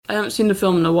I haven't seen the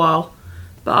film in a while,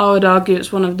 but I would argue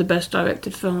it's one of the best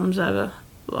directed films ever.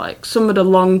 Like, some of the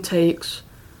long takes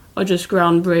are just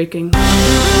groundbreaking.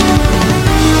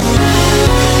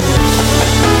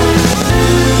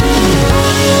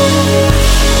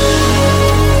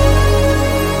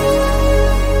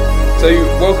 So,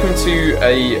 welcome to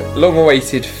a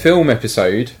long-awaited film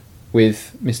episode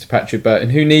with Mr. Patrick Burton,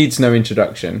 who needs no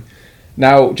introduction.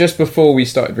 Now, just before we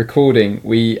started recording,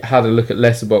 we had a look at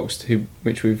Letterboxd,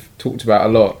 which we've talked about a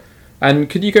lot. And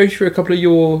could you go through a couple of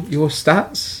your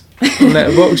stats on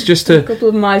Letterboxd, just to... A couple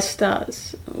of my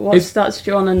stats. What stats do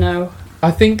you want to know?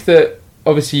 I think that,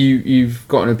 obviously, you've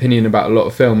got an opinion about a lot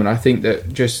of film, and I think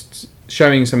that just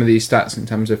showing some of these stats in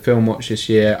terms of film watch this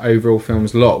year, overall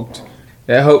films logged,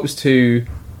 it helps to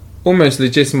almost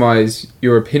legitimise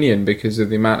your opinion because of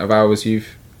the amount of hours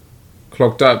you've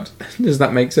clogged up. Does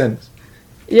that make sense?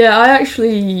 Yeah, I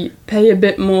actually pay a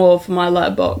bit more for my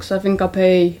Letterboxd. I think I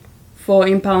pay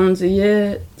 £14 a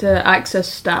year to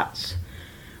access stats,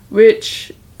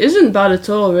 which isn't bad at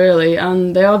all, really,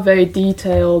 and they are very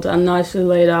detailed and nicely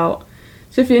laid out.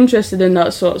 So if you're interested in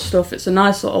that sort of stuff, it's a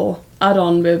nice little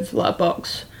add-on with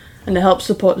Letterboxd, and it helps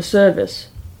support the service.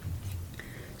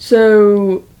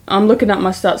 So I'm looking at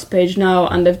my stats page now,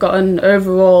 and they've got an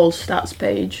overall stats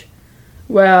page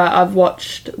where I've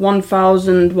watched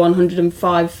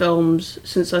 1,105 films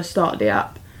since I started the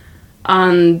app,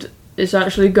 and it's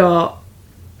actually got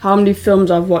how many films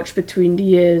I've watched between the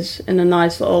years in a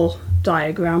nice little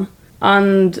diagram.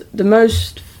 And the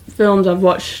most films I've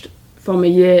watched from a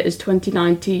year is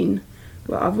 2019,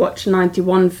 where I've watched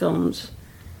 91 films.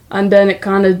 And then it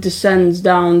kind of descends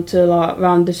down to like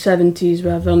around the 70s,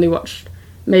 where I've only watched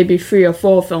maybe 3 or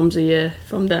 4 films a year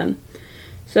from then.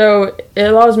 So it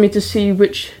allows me to see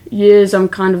which years I'm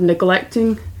kind of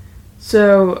neglecting.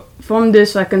 So from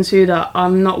this I can see that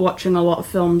I'm not watching a lot of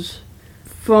films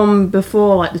from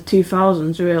before like the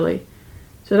 2000s, really.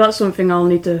 So that's something I'll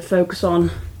need to focus on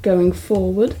going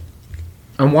forward.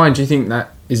 And why do you think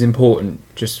that is important,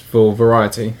 just for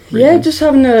variety? Yeah, just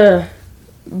having a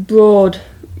broad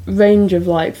range of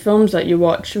like films that you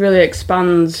watch really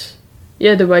expands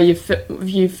the way you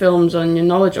view films and your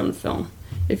knowledge on film.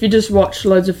 If you just watch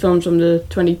loads of films from the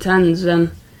 2010s,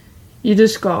 then you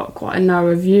just got quite a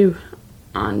narrow view.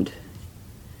 And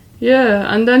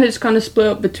then it's kind of split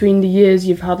up between the years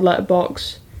you've had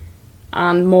Letterboxd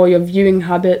and more your viewing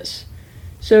habits.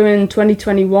 So in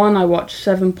 2021 I watched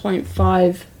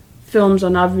 7.5 films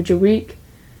on average a week,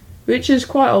 which is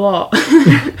quite a lot.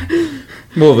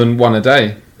 More than one a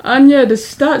day. And yeah, the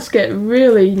stats get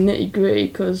really nitty gritty,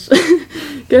 because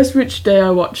guess which day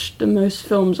I watched the most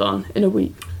films on in a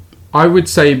week? I would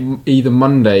say either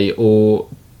Monday or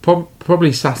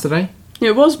probably Saturday.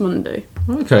 It was Monday.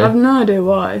 Okay. I have no idea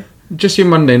why. Just your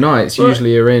Monday nights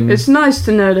usually are in. It's nice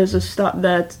to know there's a stat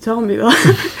there to tell me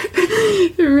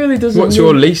that. It really doesn't. What's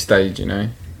your least day, do you know?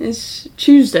 It's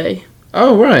Tuesday.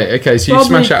 Oh, right. Okay, so you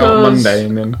smash it out on Monday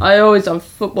and then... I always have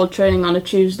football training on a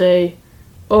Tuesday,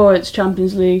 or it's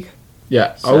Champions League.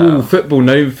 Yeah. So. Oh, football.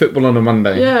 No football on a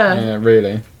Monday. Yeah,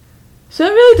 really. So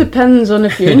it really depends on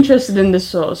if you're interested in this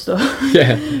sort of stuff.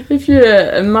 Yeah. If you're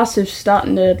a massive stat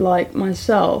nerd like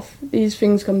myself, these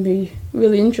things can be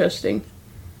really interesting.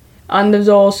 And there's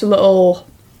also little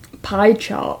pie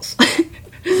charts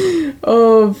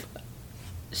of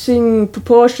seeing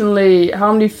proportionally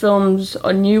how many films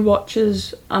are new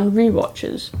watches and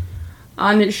rewatches.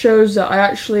 And it shows that I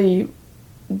actually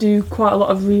do quite a lot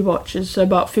of rewatches, so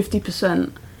about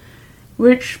 50%,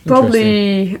 which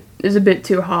probably is a bit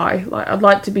too high. Like, I'd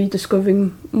like to be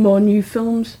discovering more new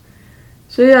films.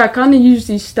 So yeah, I kind of use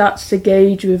these stats to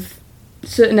gauge with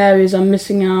certain areas I'm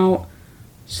missing out,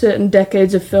 certain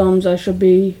decades of films I should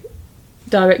be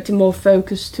directing more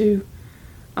focus to,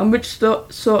 and which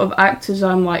sort of actors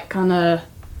I'm like kind of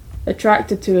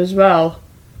attracted to as well.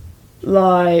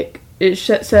 Like, it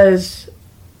says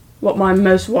what my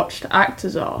most watched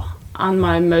actors are and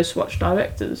my most watched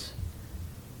directors.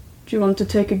 Do you want to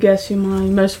take a guess who my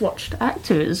most watched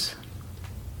actor is?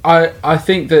 I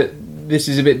think that this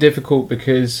is a bit difficult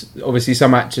because obviously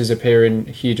some actors appear in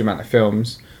a huge amount of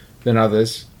films than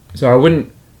others. So I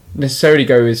wouldn't necessarily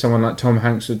go with someone like Tom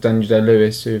Hanks or Daniel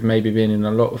Day-Lewis, who have maybe been in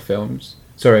a lot of films.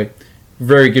 Sorry,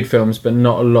 very good films, but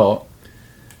not a lot.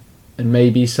 And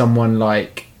maybe someone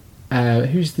like...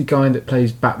 who's the guy that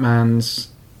plays Batman's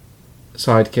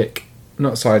sidekick?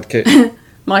 Not sidekick.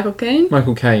 Michael Caine?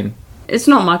 Michael Caine. It's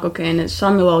not Michael Caine, it's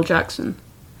Samuel L. Jackson.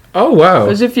 Oh, wow.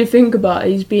 Because if you think about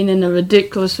it, he's been in a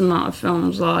ridiculous amount of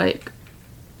films, like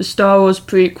the Star Wars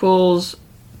prequels,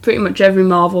 pretty much every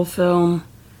Marvel film,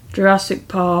 Jurassic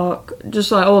Park,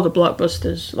 just like all the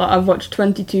blockbusters. Like, I've watched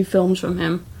 22 films from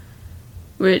him.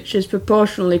 which is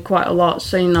proportionally quite a lot,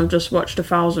 seeing I've just watched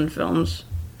 1,000 films.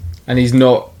 And he's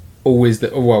not always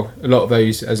a lot of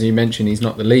those, as you mentioned, he's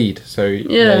not the lead, so he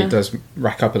does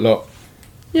rack up a lot.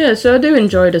 Yeah, so I do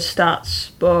enjoy the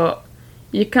stats, but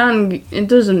it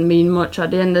doesn't mean much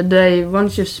at the end of the day.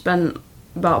 Once you've spent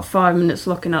about 5 minutes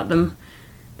looking at them,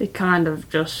 they kind of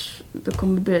just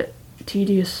become a bit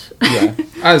tedious. Yeah,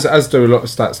 as do a lot of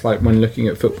stats, like when looking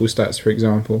at football stats, for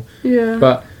example. Yeah.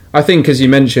 But I think, as you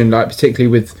mentioned, like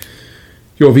particularly with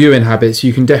your viewing habits,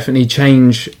 you can definitely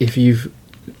change if you've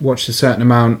watched a certain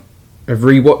amount of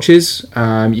rewatches.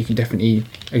 You can definitely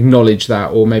acknowledge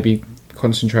that, or maybe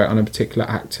concentrate on a particular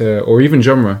actor or even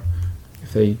genre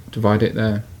if they divide it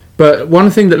there. But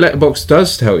one thing that Letterboxd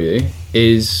does tell you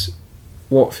is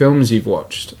what films you've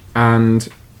watched, and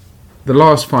the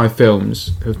last 5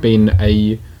 films have been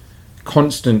a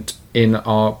constant in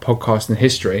our podcasting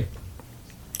history.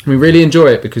 We really enjoy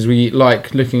it because we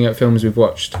like looking at films we've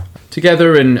watched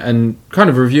together and kind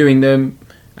of reviewing them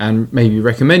and maybe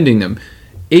recommending them.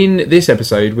 In this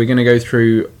episode, we're going to go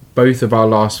through both of our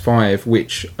last 5,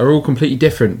 which are all completely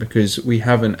different because we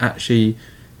haven't actually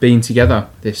been together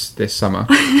this summer.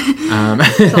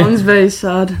 Sounds very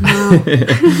sad now.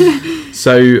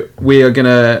 So we are going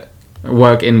to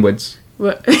work inwards.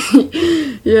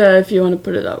 Yeah, if you want to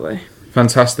put it that way.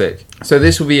 Fantastic. So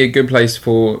this will be a good place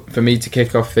for me to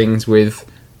kick off things with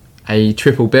a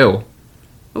triple bill.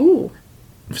 Ooh.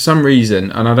 For some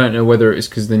reason, and I don't know whether it was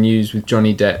because of the news with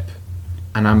Johnny Depp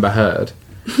and Amber Heard,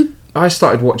 I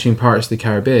started watching Pirates of the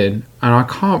Caribbean, and I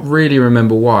can't really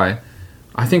remember why.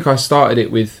 I think I started it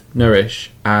with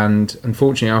Nourish, and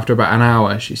unfortunately after about an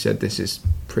hour she said this is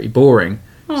pretty boring.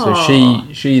 Aww.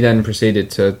 So she then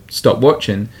proceeded to stop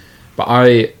watching, but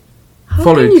I How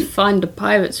followed. Can you find the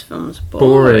pirates films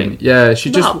boring? Yeah,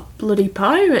 she just bloody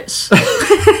pirates.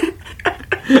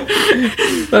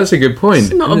 That's a good point.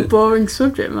 It's not a boring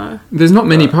subject matter. There's not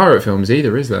many pirate films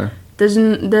either, is there?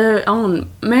 There aren't,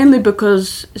 mainly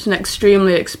because it's an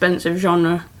extremely expensive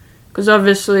genre. Because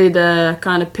obviously they're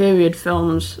kind of period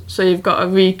films, so you've got to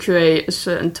recreate a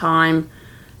certain time,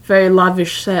 very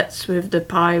lavish sets with the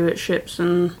pirate ships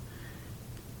and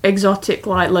exotic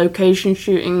like location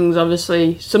shootings.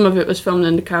 Obviously some of it was filmed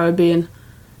in the Caribbean,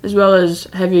 as well as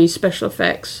heavy special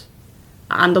effects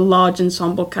and a large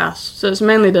ensemble cast. So it's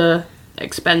mainly the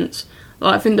expense.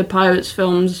 Like, I think the Pirates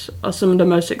films are some of the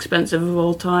most expensive of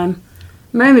all time,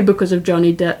 mainly because of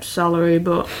Johnny Depp's salary,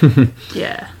 but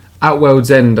yeah. At World's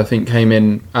End, I think, came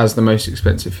in as the most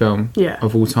expensive film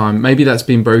of all time. Maybe that's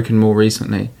been broken more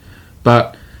recently.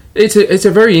 But it's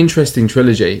a very interesting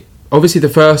trilogy. Obviously, the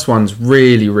first one's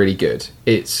really, really good.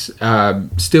 It's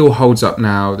still holds up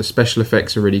now. The special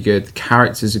effects are really good. The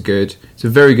characters are good. It's a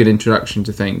very good introduction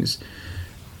to things.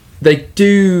 They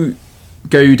do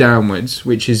go downwards,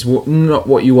 which is not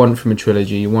what you want from a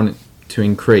trilogy. You want it to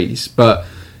increase. But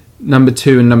number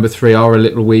 2 and number 3 are a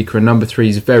little weaker, and number 3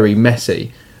 is very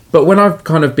messy. But when I've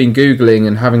kind of been Googling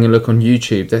and having a look on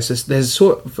YouTube, there's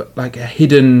sort of like a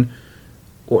hidden,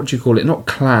 what do you call it? Not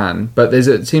clan, but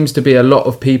it seems to be a lot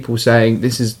of people saying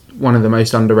this is one of the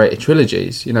most underrated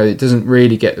trilogies. You know, it doesn't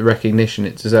really get the recognition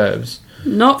it deserves.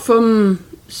 Not from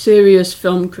serious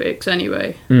film critics,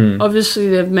 anyway. Obviously,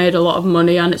 they've made a lot of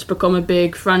money and it's become a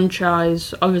big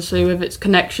franchise. Obviously, with its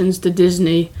connections to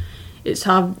Disney, it's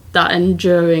had that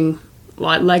enduring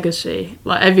like legacy.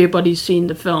 Like, everybody's seen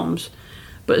the films.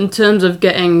 But in terms of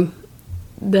getting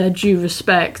their due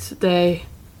respect, they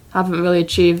haven't really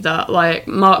achieved that. Like,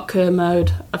 Mark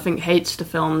Kermode, I think, hates the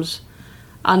films,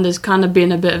 and there's kind of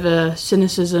been a bit of a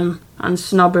cynicism and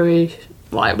snobbery,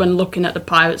 like, when looking at the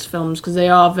Pirates films, because they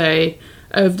are very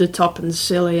over the top and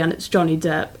silly, and it's Johnny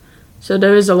Depp. So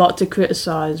there is a lot to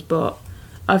criticise, but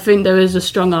I think there is a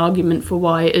strong argument for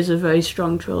why it is a very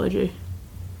strong trilogy.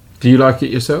 Do you like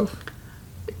it yourself?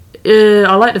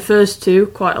 I like the first 2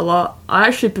 quite a lot. I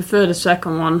actually prefer the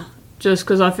second one, just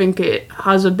because I think it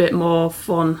has a bit more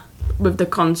fun with the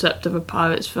concept of a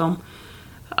pirates film.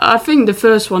 I think the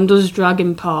first one does drag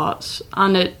in parts,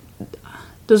 and it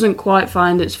doesn't quite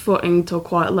find its footing till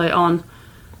quite late on.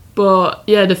 But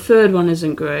yeah, the third one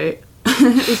isn't great.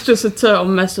 It's just a total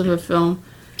mess of a film.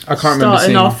 I can't remember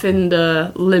starting off in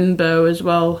the limbo as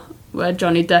well, where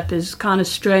Johnny Depp is kind of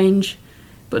strange,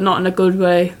 but not in a good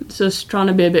way. It's just trying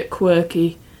to be a bit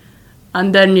quirky.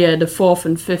 And then, yeah, the 4th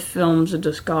and 5th films are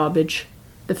just garbage.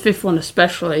 The 5th one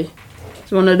especially.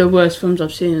 It's one of the worst films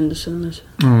I've seen in the cinemas.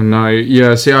 Oh, no.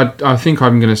 Yeah, see, I think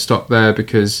I'm going to stop there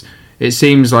because it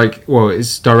seems like, well,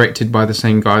 it's directed by the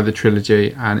same guy, the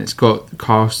trilogy, and it's got the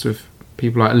cast of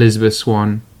people like Elizabeth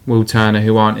Swann, Will Turner,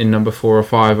 who aren't in number 4 or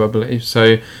 5, I believe.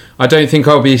 So I don't think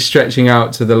I'll be stretching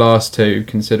out to the last 2,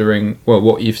 considering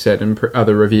what you've said in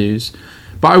other reviews.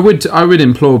 But I would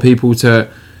implore people to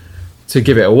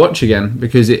give it a watch again,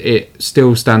 because it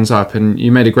still stands up. And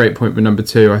you made a great point with number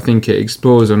 2. I think it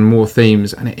explores on more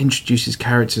themes, and it introduces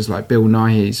characters like Bill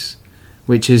Nighy's,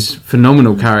 which is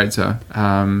phenomenal character.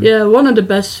 One of the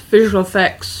best visual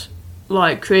effects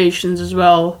creations as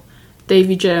well.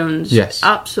 Davy Jones, yes,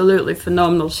 absolutely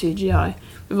phenomenal CGI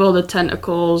with all the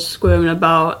tentacles squirming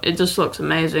about. It just looks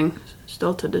amazing,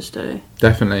 still to this day.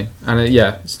 Definitely, and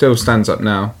it still stands up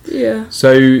now. Yeah.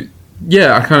 So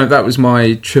that was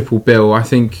my triple bill. I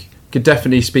think could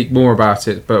definitely speak more about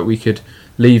it, but we could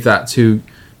leave that to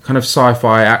kind of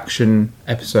sci-fi action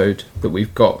episode that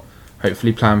we've got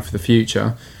hopefully planned for the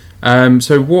future.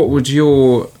 So what would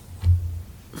your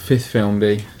 5th film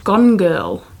be? Gone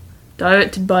Girl,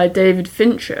 directed by David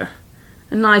Fincher.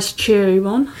 A nice cheery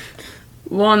one.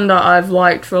 One that I've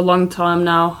liked for a long time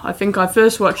now. I think I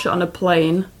first watched it on a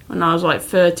plane when I was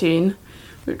 13,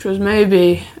 which was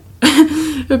maybe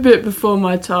a bit before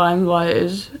my time. It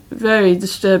was very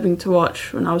disturbing to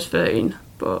watch when I was 13,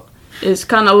 but it's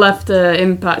kind of left an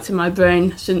impact in my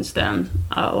brain since then.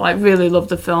 I really love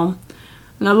the film,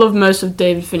 and I love most of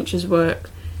David Fincher's work.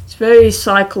 It's very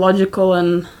psychological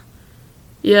and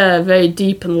very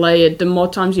deep and layered. The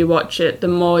more times you watch it, the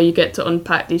more you get to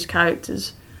unpack these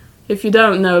characters. If you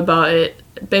don't know about it,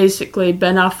 basically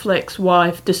Ben Affleck's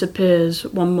wife disappears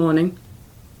one morning,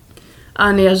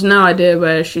 and he has no idea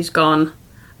where she's gone.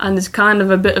 And there's kind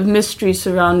of a bit of mystery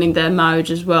surrounding their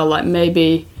marriage as well.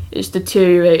 Maybe it's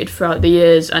deteriorated throughout the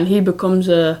years, and he becomes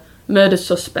a murder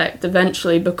suspect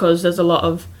eventually because there's a lot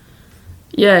of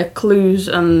clues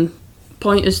and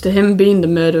pointers to him being the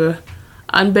murderer.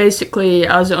 And basically,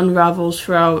 as it unravels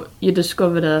throughout, you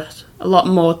discover there's a lot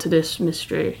more to this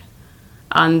mystery,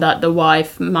 and that the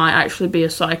wife might actually be a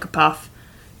psychopath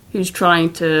who's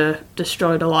trying to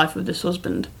destroy the life of this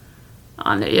husband.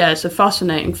 And it's a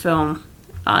fascinating film,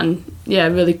 and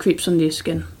it really creeps under your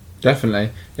skin. Definitely.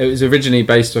 It was originally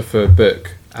based off a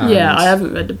book. I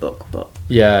haven't read the book, but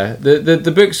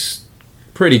the book's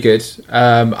pretty good.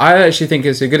 I actually think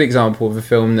it's a good example of a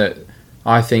film that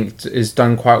I think is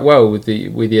done quite well with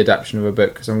the adaptation of a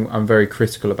book, because I'm very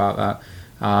critical about that.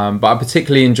 But I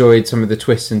particularly enjoyed some of the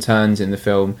twists and turns in the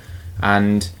film,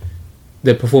 and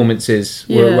the performances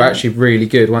were actually really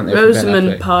good, weren't they?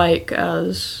 Rosamund Pike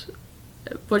as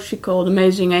what's she called,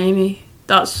 Amazing Amy.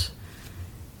 That's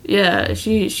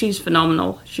she's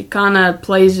phenomenal. She kind of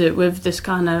plays it with this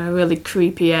kind of really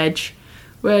creepy edge,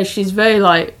 where she's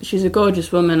very she's a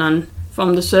gorgeous woman, and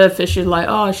from the surface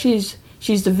she's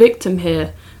she's the victim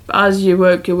here. But as you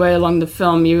work your way along the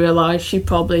film, you realise she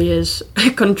probably is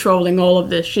controlling all of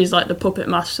this. She's like the puppet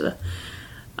master.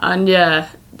 And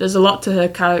there's a lot to her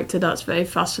character that's very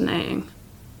fascinating.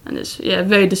 And it's a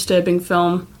very disturbing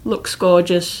film. Looks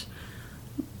gorgeous.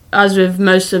 As with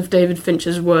most of David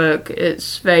Fincher's work,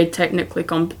 it's very technically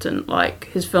competent.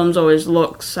 His films always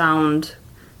look, sound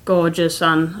gorgeous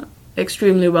and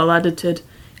extremely well edited.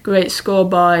 Great score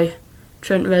by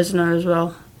Trent Reznor as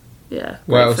well.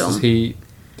 What else has he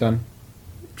done?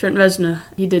 Trent Reznor.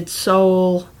 He did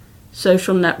Soul,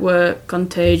 Social Network,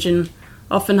 Contagion.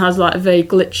 Often has a very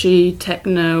glitchy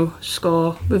techno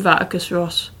score with Atticus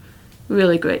Ross.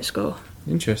 Really great score.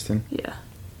 Interesting. Yeah.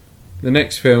 The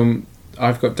next film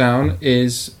I've got down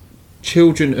is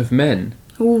Children of Men.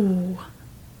 Ooh.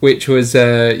 Which was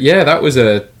that was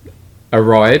a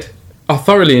ride. I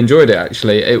thoroughly enjoyed it,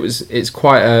 actually.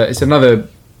 It's another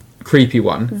creepy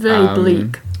one. Very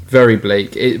bleak. Very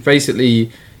bleak. It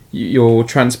basically, you're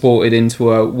transported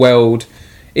into a world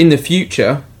in the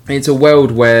future. It's a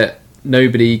world where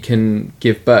nobody can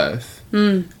give birth.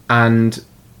 And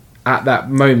at that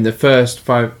moment, the first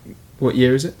 5... What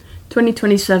year is it?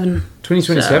 2027.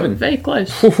 2027. So, very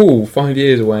close. 5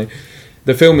 years away.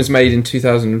 The film was made in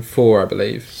 2004, I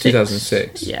believe.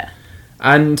 2006. Yeah.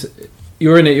 And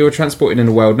you're transported in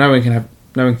a world, no one can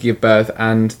give birth,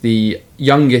 and the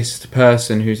youngest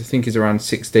person, who I think is around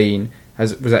 16,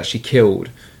 was actually killed.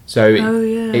 So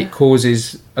it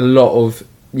causes a lot of...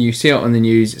 You see it on the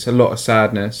news, it's a lot of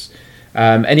sadness.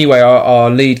 Anyway, our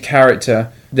lead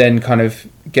character then kind of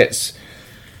gets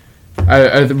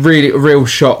a real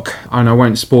shock, and I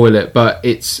won't spoil it, but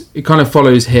it kind of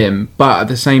follows him. But at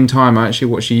the same time, I actually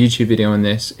watched a YouTube video on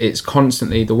this. It's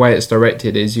constantly, the way it's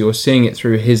directed is you're seeing it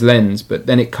through his lens, but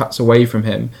then it cuts away from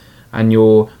him, and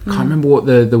can't remember what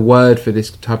the word for this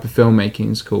type of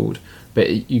filmmaking is called,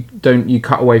 but you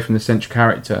cut away from the central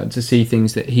character to see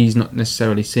things that he's not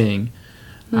necessarily seeing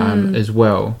as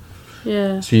well.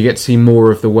 Yeah. So you get to see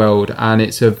more of the world, and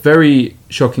it's a very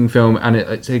shocking film. And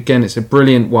it's a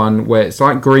brilliant one where it's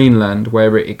like Greenland,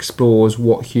 where it explores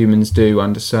what humans do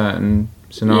under certain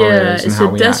scenarios and how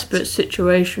we it's a desperate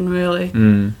situation, really.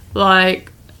 Mm.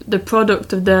 Like, the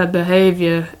product of their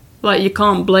behaviour, like, you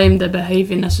can't blame their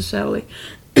behaviour necessarily.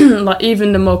 Like,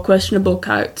 even the more questionable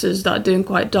characters that are doing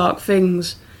quite dark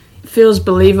things, it feels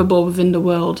believable within the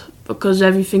world, because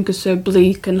everything is so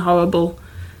bleak and horrible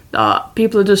that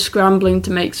people are just scrambling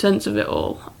to make sense of it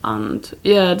all. And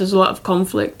yeah, there's a lot of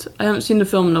conflict. I haven't seen the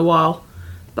film in a while,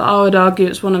 but I would argue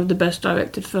it's one of the best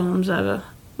directed films ever.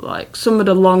 Like, some of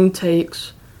the long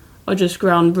takes are just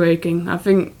groundbreaking. I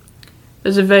think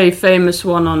there's a very famous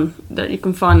one that you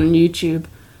can find on YouTube,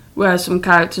 where some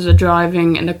characters are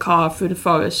driving in a car through the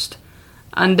forest,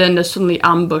 and then they're suddenly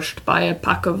ambushed by a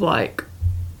pack of, like,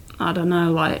 I don't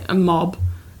know, like a mob,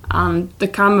 and the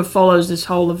camera follows this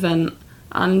whole event,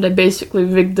 and they basically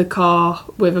rigged the car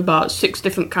with about 6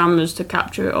 different cameras to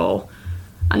capture it all.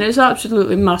 And it's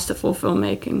absolutely masterful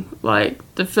filmmaking. Like,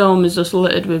 the film is just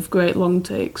littered with great long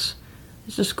takes.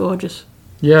 It's just gorgeous.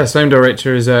 Yeah, same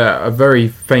director as a very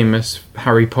famous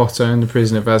Harry Potter and the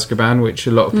Prisoner of Azkaban, which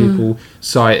a lot of people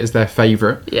cite as their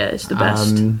favourite. Yeah, it's the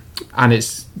best. And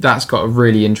that's got a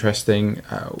really interesting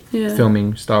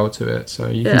filming style to it, so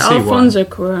you can see why. Alfonso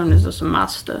Cuarón is just a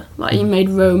master. Like, he made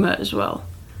Roma as well.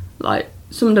 Like,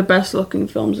 some of the best looking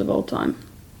films of all time.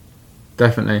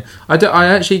 Definitely. I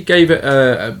actually gave it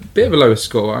a bit of a lower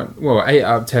score. Well, 8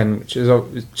 out of 10, which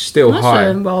is still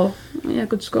high.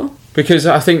 Good score. Because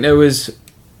I think there was...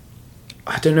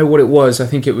 I don't know what it was. I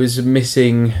think it was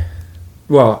missing...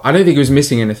 Well, I don't think it was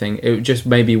missing anything. It just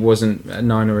maybe wasn't a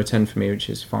 9 or a 10 for me, which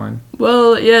is fine.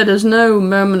 Well, yeah, there's no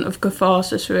moment of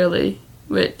catharsis, really,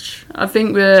 which I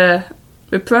think we're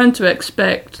prone to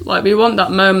expect. Like, we want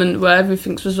that moment where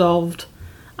everything's resolved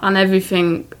and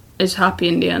everything is happy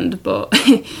in the end, but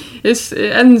it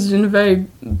ends in a very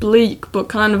bleak but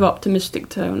kind of optimistic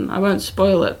tone. I won't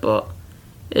spoil it, but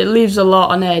it leaves a lot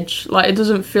on edge. Like, it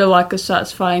doesn't feel like a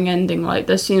satisfying ending. Like,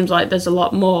 there seems like there's a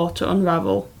lot more to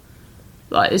unravel.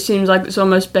 Like, it seems like it's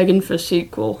almost begging for a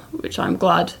sequel, which I'm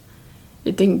glad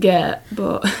it didn't get.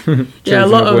 But yeah, a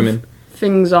lot of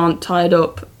things aren't tied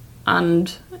up,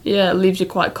 and yeah, it leaves you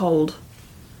quite cold.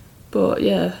 But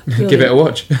yeah, really, give it a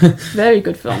watch. Very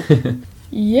good film.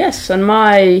 Yes, and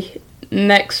my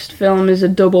next film is a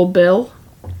double bill.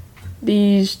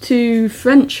 These 2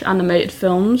 French animated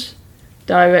films,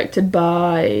 directed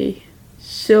by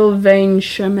Sylvain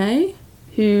Chomet,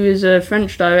 who is a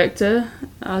French director,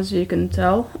 as you can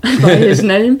tell by his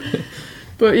name.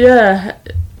 But yeah,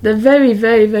 they're very,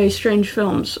 very, very strange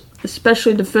films,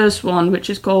 especially the first one, which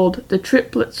is called The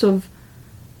Triplets of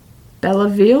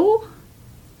Belleville.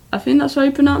 I think that's how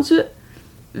you pronounce it.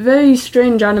 Very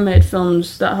strange animated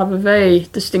films that have a very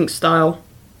distinct style.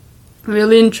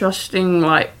 Really interesting,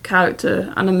 like,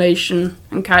 character animation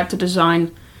and character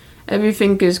design.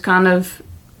 Everything is kind of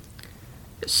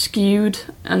skewed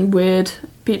and weird.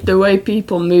 The way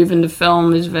people move in the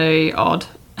film is very odd.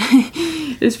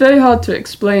 It's very hard to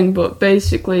explain, but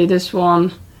basically this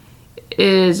one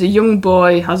is a young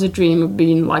boy has a dream of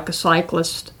being like a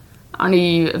cyclist, and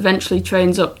he eventually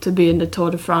trains up to be in the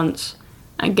Tour de France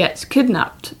and gets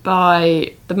kidnapped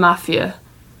by the mafia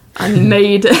and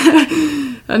made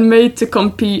to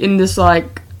compete in this,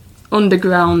 like,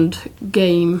 underground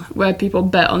game where people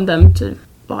bet on them to,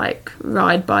 like,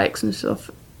 ride bikes and stuff.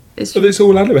 But it's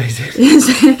all animated.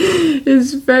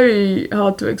 It's very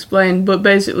hard to explain, but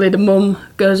basically the mum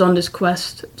goes on this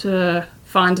quest to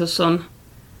find her son.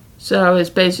 So it's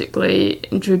basically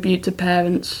in tribute to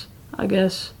parents, I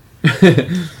guess.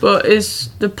 But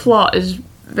the plot is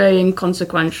very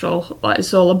inconsequential. Like,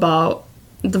 it's all about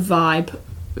the vibe,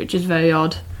 which is very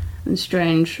odd and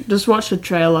strange. Just watch the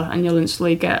trailer and you'll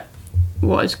instantly get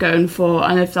what it's going for,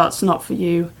 and if that's not for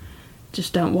you,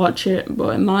 just don't watch it,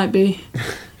 but it might be.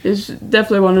 It's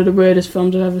definitely one of the weirdest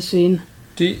films I've ever seen.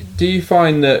 Do you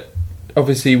find that,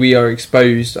 obviously we are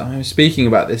exposed, I was speaking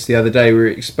about this the other day, we were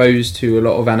exposed to a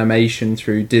lot of animation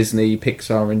through Disney,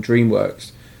 Pixar and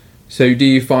DreamWorks. So do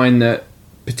you find that,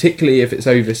 particularly if it's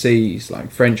overseas,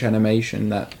 like French animation,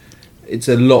 that it's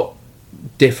a lot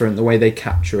different the way they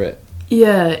capture it?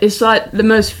 Yeah, it's like the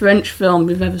most French film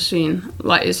we've ever seen.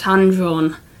 Like, it's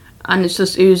hand-drawn, and it's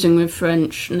just oozing with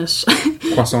Frenchness.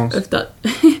 Croissants. If that...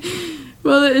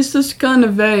 Well, it's just kind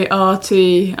of very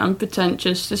arty and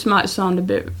pretentious. This might sound a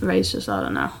bit racist, I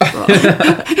don't know.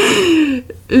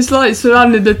 But it's like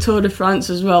surrounding the Tour de France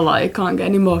as well. Like, it can't get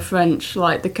any more French.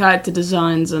 Like, the character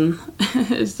designs, and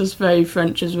it's just very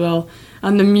French as well.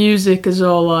 And the music is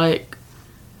all like,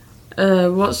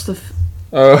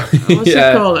 Oh, What's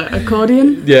it called?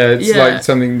 Accordion? Yeah, it's like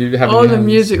something you have in all your the hands.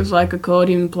 music was like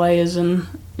accordion players, and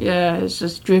yeah, it's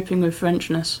just dripping with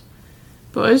Frenchness.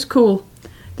 But it's cool.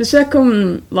 The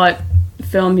second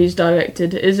film he's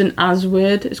directed isn't as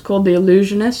weird. It's called The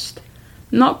Illusionist.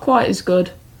 Not quite as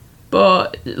good,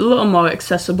 but a little more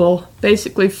accessible.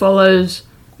 Basically follows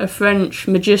a French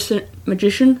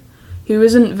magician who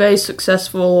isn't very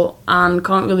successful and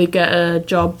can't really get a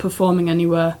job performing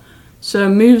anywhere. So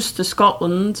moves to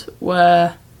Scotland,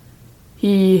 where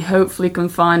he hopefully can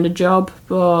find a job,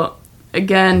 but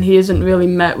again, he isn't really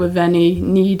met with any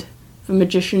need for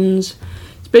magicians.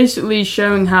 It's basically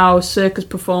showing how circus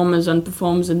performers and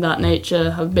performers in that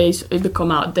nature have basically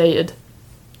become outdated.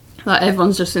 Like,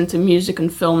 everyone's just into music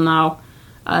and film now,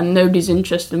 and nobody's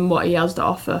interested in what he has to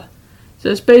offer. So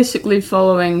it's basically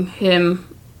following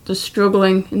him just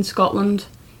struggling in Scotland,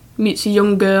 meets a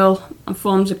young girl and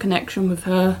forms a connection with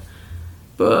her.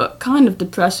 But kind of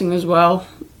depressing as well,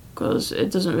 because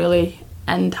it doesn't really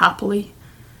end happily.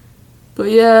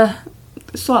 But yeah,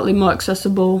 slightly more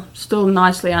accessible, still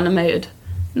nicely animated,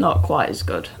 not quite as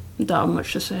good. Don't have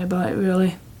much to say about it,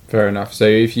 really. Fair enough. So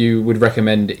if you would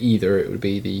recommend either, it would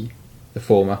be the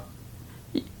former.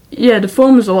 Yeah, the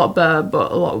former's a lot better,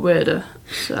 but a lot weirder.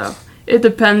 So it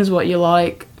depends what you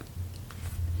like.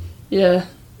 Yeah,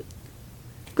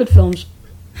 good films.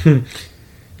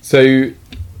 So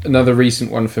another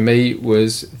recent one for me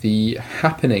was The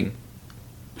Happening,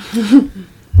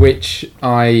 which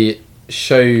I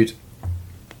showed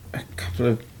a couple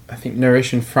of, I think,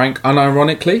 Nourish and Frank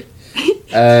unironically.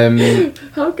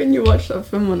 How can you watch that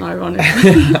film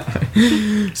unironically?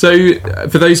 So,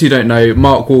 for those who don't know,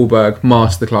 Mark Wahlberg,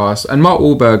 Masterclass, and Mark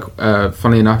Wahlberg,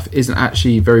 funnily enough, isn't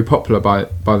actually very popular by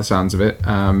the sounds of it,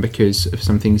 because of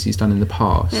some things he's done in the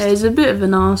past. Yeah, he's a bit of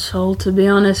an arsehole, to be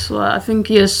honest. Like, I think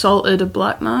he assaulted a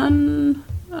black man.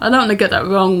 I don't want to get that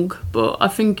wrong, but I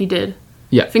think he did.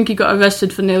 Yeah. I think he got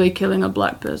arrested for nearly killing a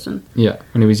black person. Yeah,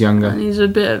 when he was younger. And he's a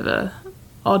bit of a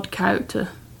odd character.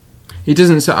 He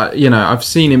doesn't, I've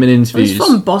seen him in interviews. Well, he's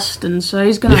from Boston, so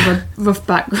he's going to have a rough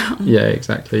background. Yeah,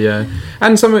 exactly, yeah.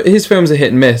 And some of his films are hit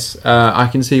and miss. I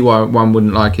can see why one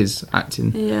wouldn't like his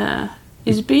acting. Yeah.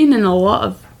 He's been in a lot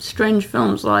of strange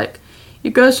films. Like,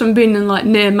 he goes from being in,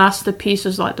 near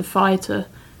masterpieces like The Fighter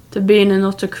to being in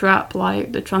utter crap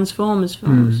like the Transformers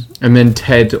films. And then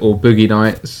Ted or Boogie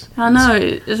Nights. I know,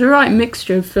 it's a right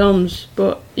mixture of films,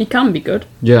 but he can be good.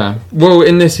 Yeah. Well,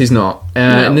 in this he's not.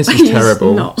 No, in this he's he's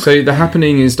terrible. not. So The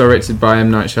Happening is directed by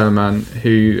M. Night Shyamalan,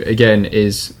 who, again,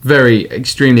 is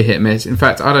extremely hit and miss. In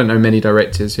fact, I don't know many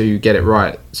directors who get it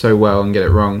right so well and get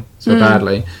it wrong so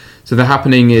badly. So The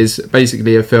Happening is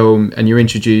basically a film, and you're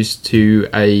introduced to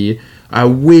a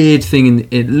weird thing.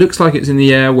 It looks like it's in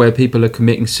the air where people are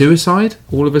committing suicide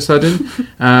all of a sudden.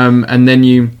 And then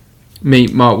you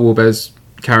meet Mark Wahlberg's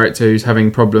character, who's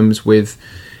having problems with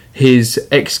his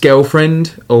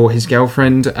ex-girlfriend or his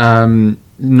girlfriend.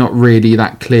 Not really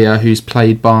that clear, who's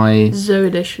played by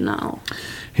Zooey Deschanel.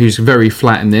 Who's very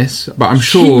flat in this, but I'm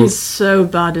sure She's so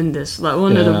bad in this,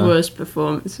 one of the worst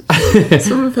performances.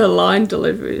 Some of her line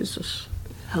delivery is just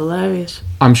hilarious.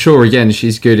 I'm sure, again,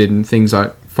 she's good in things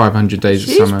like 500 Days of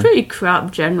Summer. She's pretty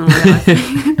crap generally, I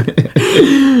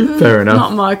think. Fair enough.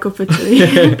 Not my cup of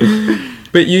tea.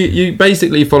 But you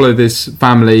basically follow this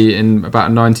family in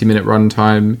about a 90-minute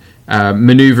runtime,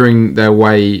 manoeuvring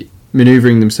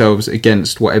themselves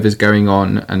against whatever's going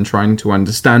on and trying to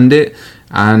understand it.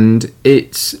 And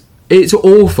it's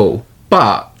awful,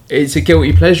 but it's a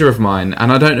guilty pleasure of mine, and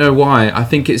I don't know why. I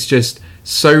think it's just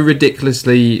so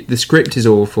ridiculously... The script is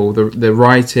awful, the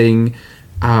writing,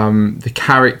 the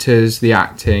characters, the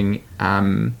acting,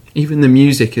 even the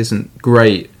music isn't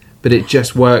great, but it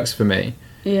just works for me.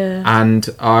 Yeah. And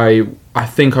I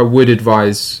think I would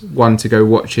advise one to go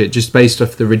watch it just based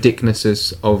off the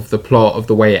ridiculousness of the plot, of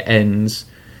the way it ends.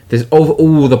 There's of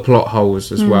all the plot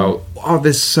holes as well. Oh,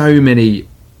 there's so many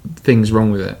things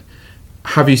wrong with it.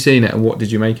 Have you seen it, and what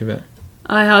did you make of it?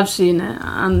 I have seen it,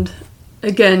 and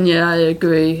again, yeah, I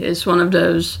agree. It's one of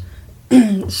those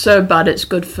so bad it's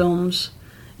good films.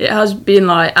 It has been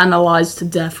analysed to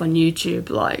death on YouTube.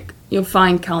 You'll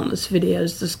find countless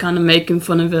videos just kind of making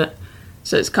fun of it.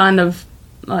 So it's kind of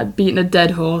like beating a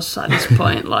dead horse at this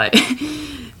point.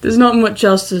 There's not much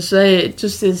else to say. It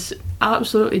just is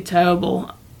absolutely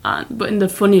terrible, but in the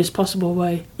funniest possible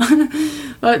way.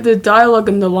 The dialogue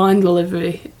and the line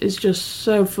delivery is just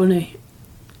so funny.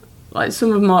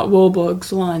 Some of Mark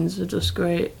Wahlberg's lines are just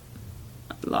great.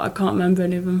 I can't remember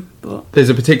any of them, but There's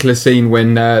a particular scene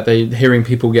when they're hearing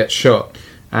people get shot,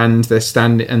 and they're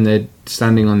standing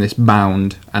on this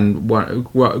mound, and quite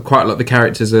a lot of the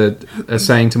characters are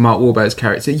saying to Mark Wahlberg's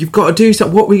character, "You've got to do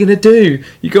something. What are we going to do?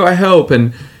 You got to help."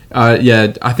 And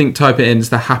I think type it in, it's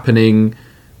The Happening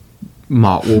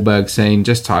Mark Wahlberg scene.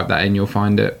 Just type that in, you'll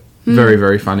find it. Very,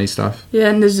 very funny stuff. Yeah,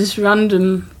 and there's this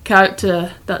random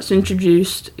character that's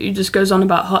introduced who just goes on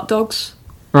about hot dogs.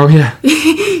 Oh, yeah.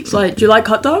 It's like, do you like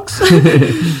hot dogs?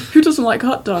 Who doesn't like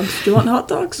hot dogs? Do you want hot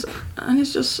dogs? And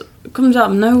it comes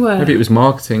out of nowhere. Maybe it was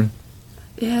marketing.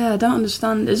 Yeah, I don't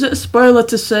understand. Is it a spoiler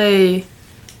to say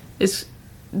it's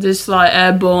this like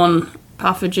airborne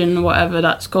pathogen or whatever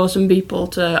that's causing people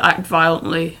to act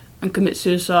violently and commit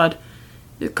suicide?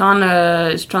 It kind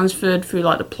of is transferred through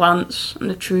like the plants and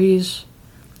the trees.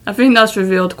 I think that's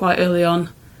revealed quite early on.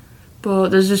 But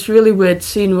there's this really weird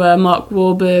scene where Mark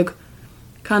Wahlberg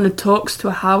kind of talks to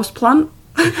a house plant.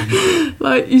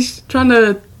 Like he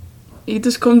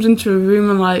just comes into a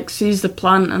room and like sees the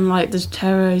plant and like there's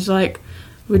terror. He's like,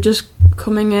 we're just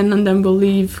coming in and then we'll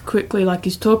leave quickly. Like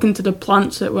he's talking to the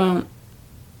plants that won't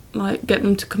like get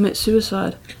them to commit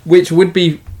suicide. Which would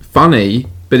be funny,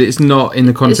 but it's not in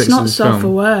the context of the film. It's not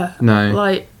self-aware. No.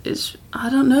 Like I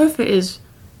don't know if it is.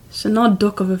 It's an odd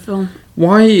duck of a film.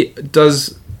 Why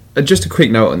does just a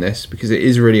quick note on this, because it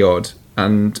is really odd,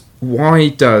 and why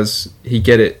does he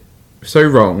get it so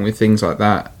wrong with things like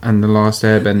that and The Last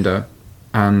Airbender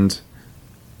and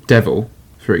Devil,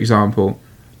 for example,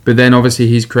 but then obviously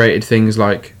he's created things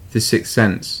like The Sixth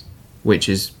Sense, which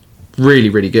is really,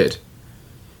 really good.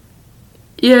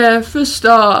 Yeah, for a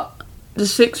start, The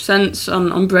Sixth Sense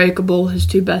and Unbreakable, his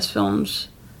two best films,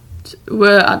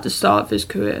 were at the start of his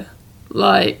career.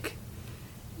 Like,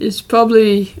 it's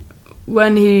probably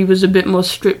when he was a bit more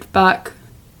stripped back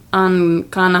and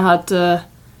kind of had to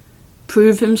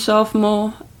prove himself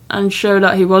more and show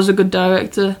that he was a good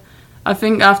director. I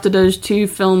think after those two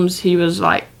films he was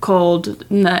like called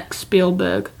next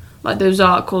Spielberg. Like those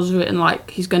articles written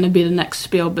like he's going to be the next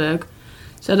Spielberg.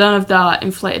 So I don't know if that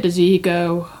inflated his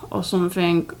ego or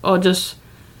something, or just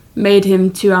made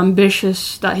him too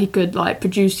ambitious that he could like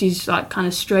produce these like kind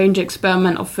of strange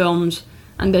experimental films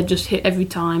and they'd just hit every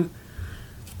time.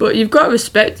 But you've got to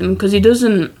respect him because he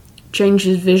doesn't change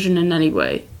his vision in any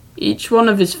way. Each one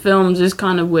of his films is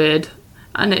kind of weird,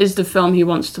 and it is the film he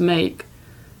wants to make.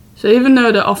 So even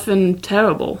though they're often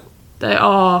terrible, they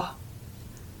are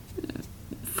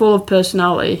full of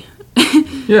personality.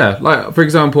 Yeah, like for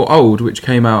example Old, which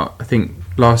came out I think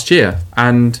last year,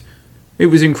 and it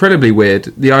was incredibly weird.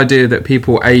 The idea that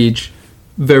people age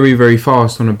very, very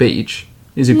fast on a beach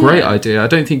is a great idea. I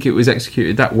don't think it was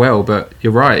executed that well, but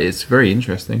you're right, it's very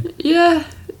interesting. Yeah,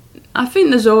 I think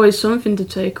there's always something to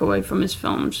take away from his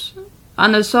films.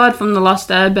 And aside from The Last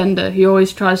Airbender, he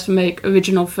always tries to make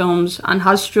original films and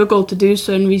has struggled to do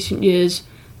so in recent years,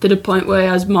 to the point where he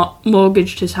has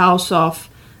mortgaged his house off,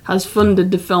 has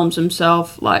funded the films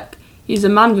himself. Like, he's a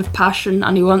man with passion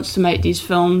and he wants to make these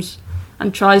films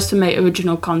and tries to make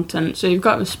original content, so you've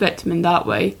got to respect him in that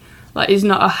way. Like, he's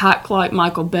not a hack like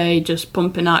Michael Bay just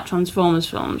pumping out Transformers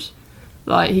films.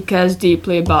 Like, he cares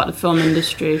deeply about the film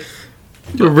industry.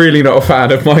 You're really not a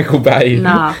fan of Michael Bay.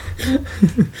 Nah.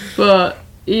 But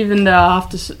even though I have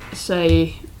to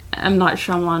say M. Night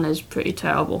Shyamalan is pretty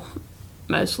terrible,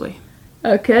 mostly.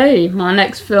 Okay, my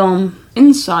next film,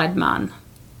 Inside Man,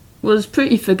 was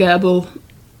pretty forgettable.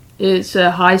 It's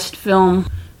a heist film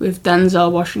with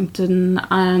Denzel Washington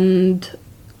and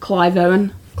Clive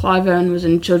Owen. Clive Owen was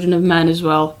in Children of Men as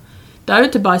well.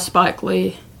 Directed by Spike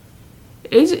Lee.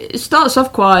 It starts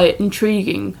off quite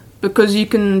intriguing because you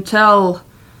can tell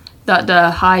that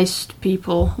the heist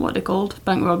people, what they're called,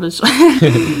 bank robbers,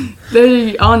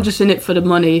 they aren't just in it for the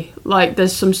money. Like,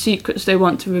 there's some secrets they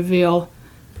want to reveal,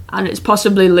 and it's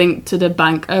possibly linked to the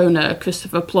bank owner,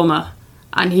 Christopher Plummer,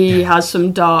 and he has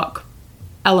some dark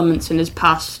elements in his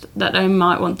past that they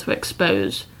might want to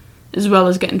expose, as well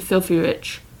as getting filthy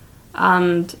rich.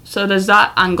 And so there's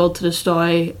that angle to the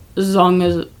story, as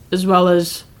well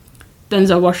as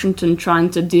Denzel Washington trying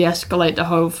to de-escalate the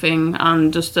whole thing,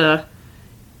 and just the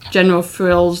general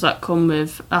thrills that come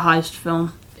with a heist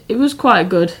film. It was quite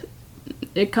good.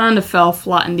 It kind of fell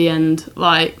flat in the end.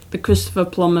 Like, the Christopher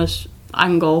Plummer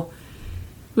angle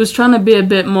was trying to be a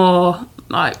bit more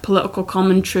like political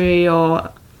commentary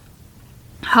or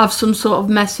have some sort of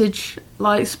message.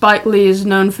 Like, Spike Lee is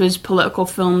known for his political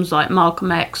films like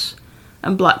Malcolm X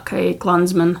and Black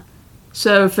Klansman.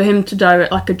 So for him to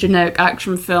direct like a generic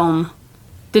action film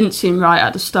didn't seem right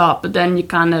at the start, but then you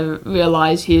kind of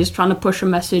realise he is trying to push a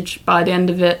message by the end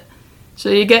of it. So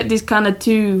you get these kind of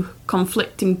two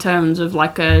conflicting tones of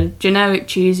like a generic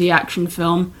cheesy action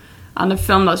film and a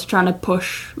film that's trying to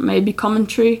push maybe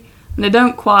commentary. And They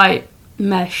don't quite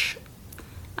mesh,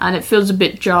 and it feels a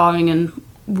bit jarring and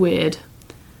weird.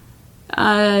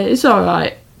 It's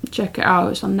alright. Check it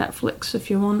out. It's on Netflix if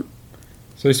you want.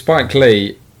 So Spike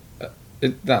Lee,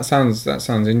 that sounds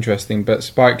interesting. But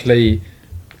Spike Lee,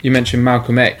 you mentioned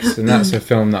Malcolm X, and that's a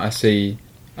film that I see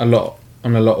a lot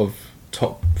on a lot of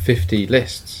top 50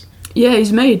 lists. Yeah,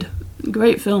 he's made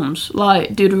great films,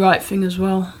 like Do the Right Thing as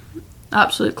well.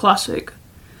 Absolute classic.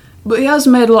 But he has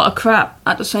made a lot of crap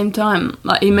at the same time.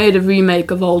 Like, he made a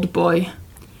remake of Old Boy,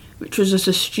 which was just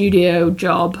a studio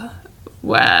job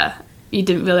where he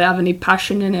didn't really have any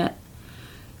passion in it.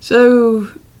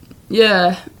 So,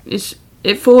 yeah,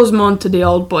 it falls more into the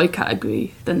Old Boy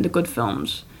category than the good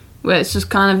films, where it's just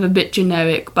kind of a bit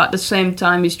generic, but at the same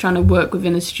time he's trying to work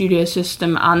within a studio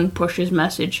system and push his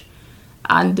message.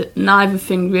 And neither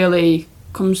thing really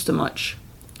comes to much.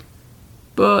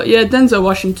 But yeah, Denzel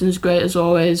Washington's great as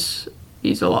always.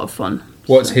 He's a lot of fun.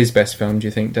 What's his best film, do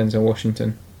you think, Denzel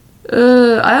Washington?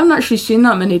 I haven't actually seen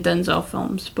that many Denzel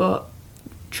films, but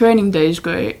Training Day is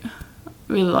great.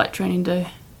 Really like Training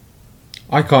Day.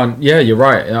 I can't... Yeah, you're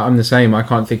right. I'm the same. I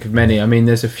can't think of many. I mean,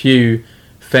 there's a few...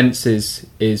 Fences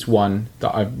is one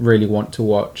that I really want to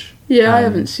watch. Yeah, I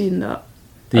haven't seen that.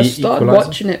 I started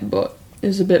watching it, but it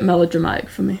was a bit melodramatic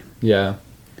for me. Yeah.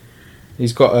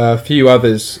 He's got a few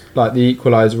others, like The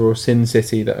Equalizer or Sin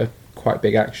City, that are quite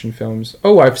big action films.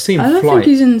 Oh, I've seen Flight. I don't think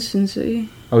he's in Sin City.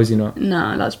 Oh, is he not?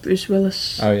 No, that's Bruce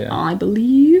Willis. Oh, yeah. I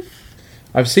believe.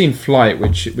 I've seen Flight,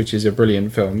 which is a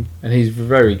brilliant film, and he's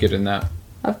very good in that.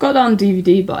 I've got that on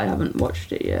DVD, but I haven't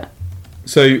watched it yet.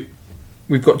 So,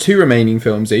 we've got 2 remaining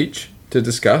films each to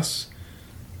discuss.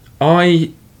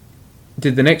 I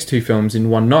did the next 2 films in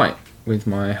one night with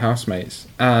my housemates,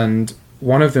 and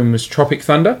one of them was Tropic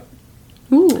Thunder.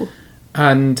 Ooh.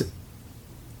 And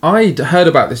I'd heard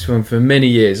about this film for many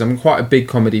years. I'm quite a big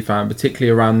comedy fan, particularly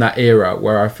around that era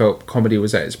where I felt comedy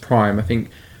was at its prime. I think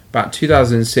about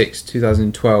 2006,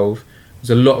 2012, there was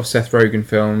a lot of Seth Rogen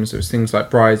films. There was things like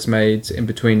Bridesmaids,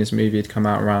 In-Betweeners movie had come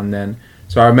out around then.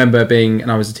 So I remember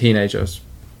and I was a teenager, I was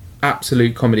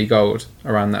absolute comedy gold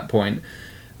around that point.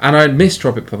 And I'd missed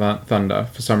Tropic Thunder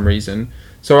for some reason.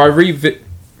 So I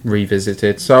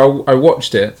revisited. So I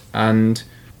watched it, and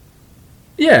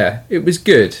yeah, it was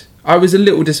good. I was a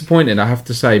little disappointed, I have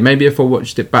to say. Maybe if I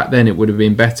watched it back then, it would have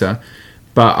been better.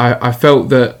 But I felt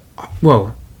that,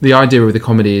 well, the idea of the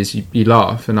comedy is you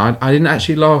laugh, and I didn't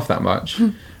actually laugh that much.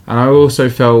 And I also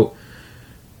felt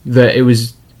that it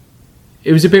was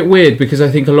a bit weird, because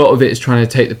I think a lot of it is trying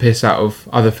to take the piss out of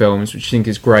other films, which I think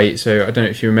is great. So I don't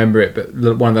know if you remember it, but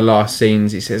one of the last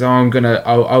scenes, he says,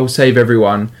 I'll save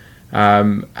everyone,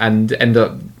 and end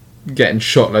up getting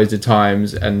shot loads of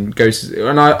times, and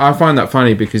I find that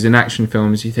funny, because in action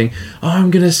films you think,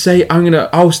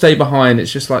 I'll stay behind.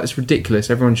 It's just like, it's ridiculous,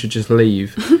 everyone should just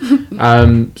leave.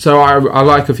 So I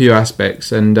like a few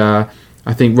aspects, and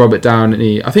I think Robert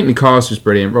Downey, I think the cast was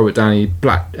brilliant. Robert Downey,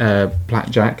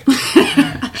 Jack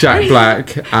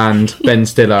Black, and Ben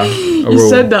Stiller. You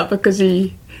said that because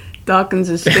he darkens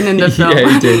his skin in the film.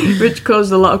 Yeah, he did. Which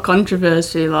caused a lot of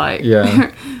controversy.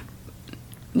 Yeah.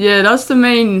 Yeah, that's the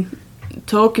main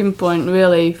talking point,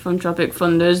 really, from Tropic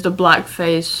Thunder, is the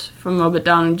blackface from Robert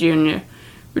Downey Jr.,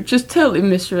 which is totally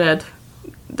misread.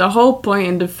 The whole point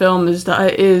in the film is that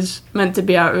it is meant to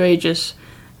be outrageous,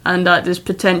 and that this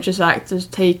pretentious actor's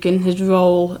taken his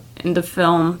role in the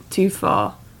film too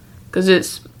far. Because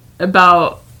it's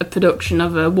about a production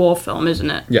of a war film, isn't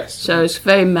it? Yes. So it's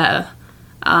very meta,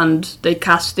 and they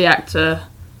cast the actor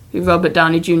who Robert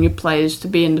Downey Jr. plays to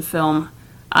be in the film,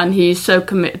 and he's so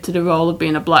committed to the role of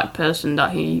being a black person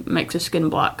that he makes his skin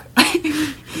black.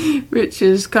 Which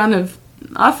is kind of...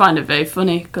 I find it very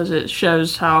funny, because it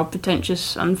shows how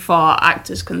pretentious and far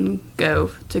actors can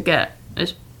go to get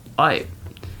this, like,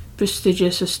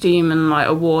 prestigious esteem and, like,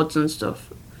 awards and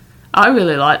stuff. I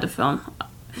really like the film.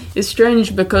 It's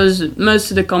strange, because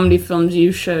most of the comedy films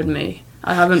you showed me,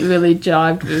 I haven't really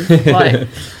jived with. Like,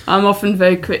 I'm often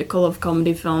very critical of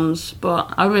comedy films,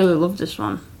 but I really love this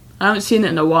one. I haven't seen it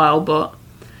in a while, but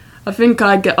I think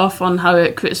I get off on how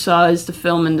it criticised the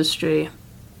film industry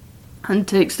and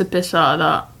takes the piss out of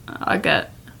that. I get,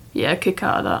 a kick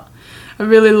out of that. I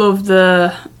really love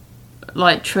the,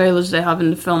 like, trailers they have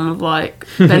in the film of, like,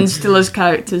 Ben Stiller's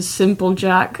character's Simple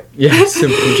Jack. Yeah,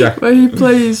 Simple Jack. Where he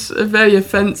plays a very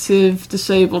offensive,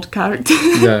 disabled character.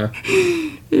 Yeah.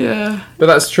 Yeah. But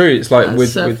that's true. It's like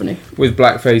with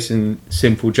blackface and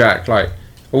Simple Jack, like,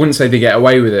 I wouldn't say they get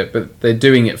away with it, but they're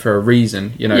doing it for a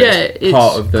reason, you know. Yeah, it's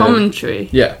part of the commentary.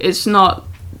 Yeah. It's not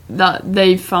that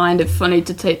they find it funny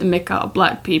to take the mick out of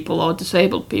black people or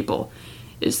disabled people.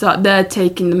 It's that they're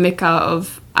taking the mick out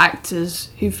of actors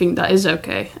who think that is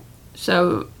okay.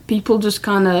 So people just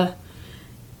kind of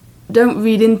don't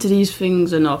read into these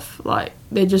things enough. Like,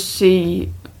 they just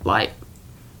see, like,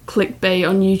 clickbait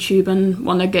on YouTube and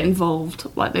want to get involved,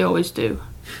 like they always do,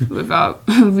 without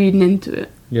reading into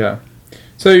it. Yeah.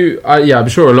 So, I'm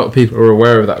sure a lot of people are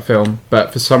aware of that film,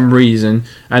 but for some reason,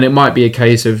 and it might be a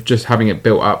case of just having it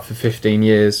built up for 15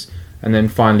 years and then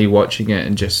finally watching it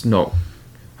and just not...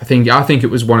 I think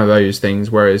it was one of those things,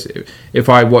 whereas if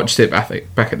I watched it back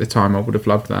at the time, I would have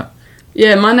loved that.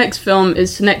 Yeah, my next film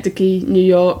is Synecdoche, New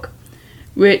York,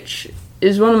 which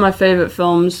is one of my favourite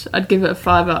films. I'd give it a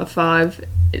 5 out of 5.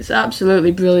 It's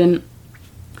absolutely brilliant.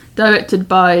 Directed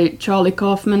by Charlie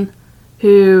Kaufman,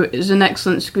 who is an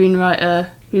excellent screenwriter,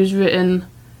 who's written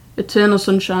Eternal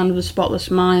Sunshine of the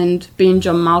Spotless Mind, Being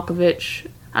John Malkovich,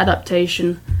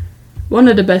 adaptation. One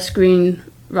of the best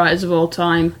screenwriters of all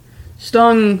time.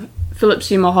 Starring Philip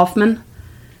Seymour Hoffman.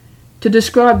 To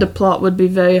describe the plot would be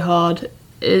very hard.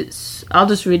 I'll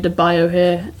just read the bio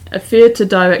here. A theatre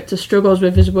director struggles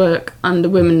with his work and the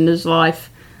women in his life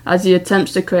as he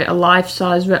attempts to create a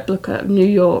life-size replica of New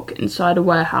York inside a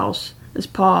warehouse as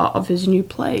part of his new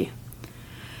play.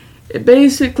 It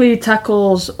basically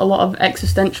tackles a lot of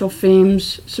existential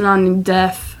themes surrounding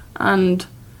death and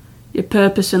your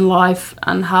purpose in life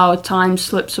and how time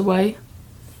slips away.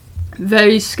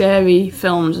 Very scary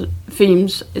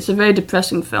themes. It's a very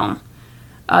depressing film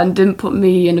and didn't put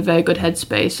me in a very good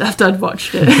headspace after I'd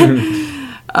watched it.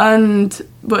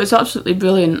 But it's absolutely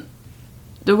brilliant.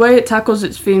 The way it tackles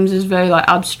its themes is very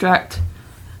abstract,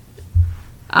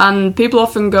 and people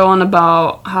often go on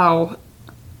about how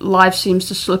life seems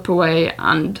to slip away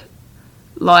and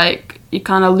you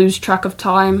kind of lose track of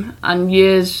time and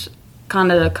years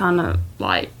kind of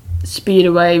speed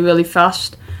away really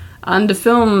fast. And the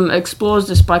film explores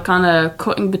this by kind of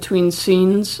cutting between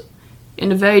scenes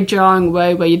in a very jarring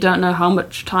way where you don't know how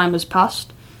much time has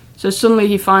passed. So suddenly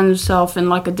he finds himself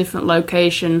in a different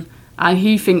location and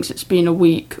he thinks it's been a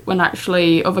week when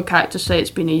actually other characters say it's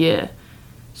been a year.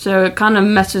 So it kind of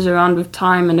messes around with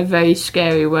time in a very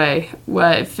scary way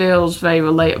where it feels very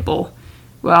relatable.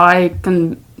 Where I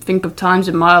can think of times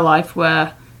in my life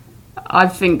where I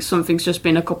think something's just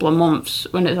been a couple of months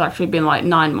when it's actually been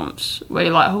 9 months, where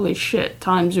you're holy shit,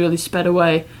 time's really sped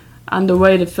away. And the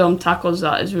way the film tackles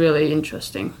that is really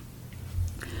interesting.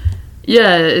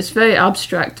 Yeah, it's very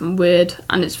abstract and weird,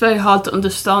 and it's very hard to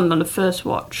understand on the first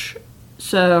watch.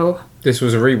 So... This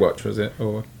was a rewatch, was it?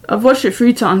 Or I've watched it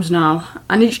 3 times now,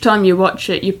 and each time you watch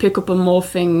it, you pick up on more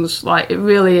things. It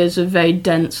really is a very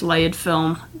dense, layered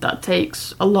film that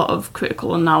takes a lot of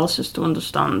critical analysis to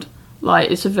understand.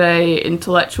 It's a very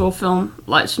intellectual film.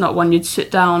 It's not one you'd sit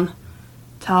down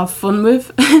to have fun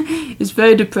with. It's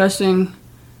very depressing,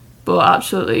 but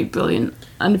absolutely brilliant.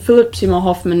 And Philip Seymour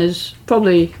Hoffman is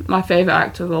probably my favourite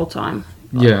actor of all time.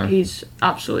 Yeah. He's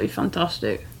absolutely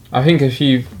fantastic. I think a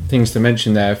few things to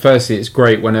mention there. Firstly, it's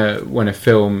great when a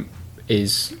film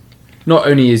is not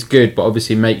only is good, but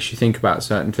obviously makes you think about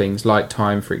certain things, like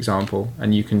time, for example,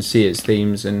 and you can see its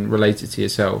themes and relate it to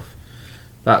yourself.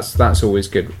 That's always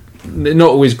good. Not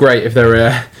always great if they're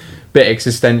a bit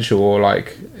existential or a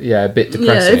bit depressing.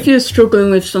 Yeah, if you're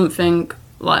struggling with something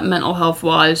mental health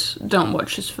wise, don't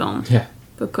watch this film. Yeah.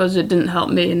 Because it didn't help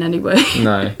me in any way.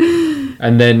 No.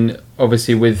 And then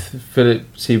obviously with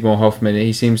Philip Seymour Hoffman,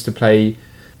 he seems to play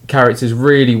characters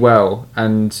really well,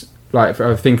 and I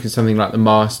think of something like The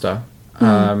Master,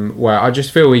 where I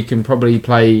just feel he can probably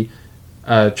play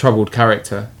a troubled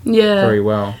character very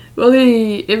well. Well,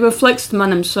 it reflects the man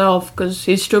himself, because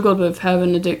he struggled with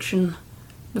heroin addiction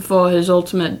before his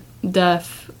ultimate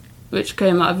death, which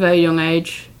came at a very young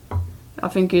age. I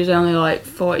think he was only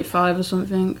 45 or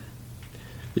something.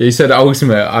 Yeah, you said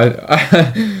ultimate.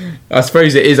 I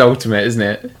suppose it is ultimate, isn't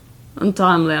it?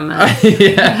 Untimely, I meant.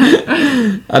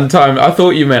 Yeah. Untimely. I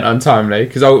thought you meant untimely,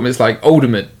 because ultimate's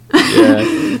ultimate. Yeah.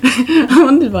 I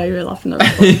wondered why you were laughing at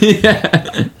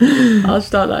that. Yeah. I'll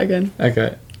start that again.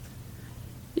 Okay.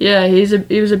 Yeah,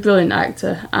 he was a brilliant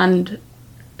actor, and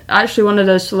actually one of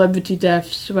those celebrity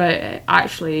deaths where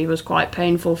he was quite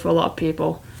painful for a lot of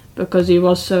people because he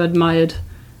was so admired,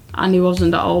 and he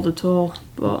wasn't that old at all.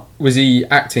 But was he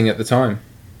acting at the time?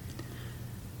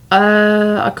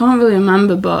 I can't really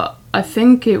remember, but I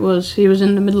think he was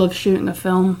in the middle of shooting a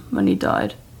film when he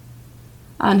died.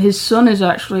 And his son is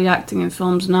actually acting in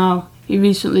films now. He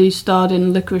recently starred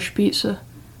in Licorice Pizza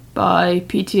by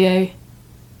PTA.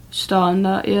 Starring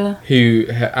that, yeah. Who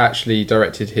actually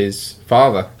directed his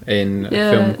father in a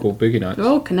film called Boogie Nights. They're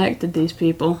all connected, these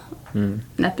people.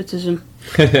 Nepotism.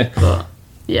 But,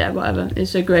 yeah, whatever.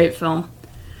 It's a great film.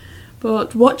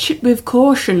 But watch it with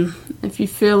caution. If you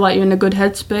feel like you're in a good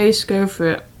headspace, go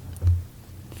for it.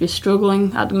 If you're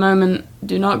struggling at the moment,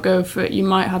 do not go for it. You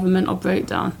might have a mental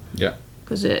breakdown. Yeah.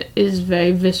 Because it is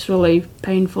very viscerally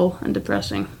painful and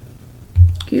depressing.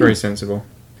 Cute. Very sensible.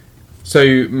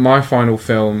 So my final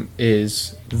film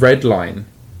is Red Line,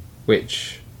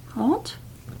 which... What?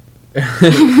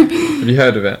 Have you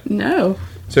heard of it? No.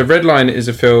 So Red Line is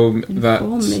a film that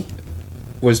Inform me.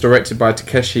 was directed by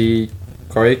Takeshi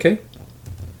Koike,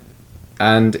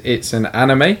 and it's an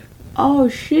anime. Oh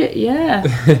shit, yeah.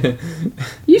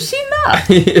 You've seen that?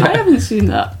 Yeah. I haven't seen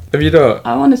that. Have you not?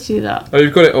 I want to see that. Oh,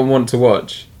 you've got it on Want to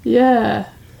Watch. Yeah.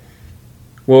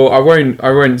 Well, I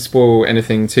won't spoil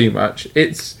anything too much.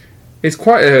 It's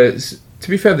quite a... To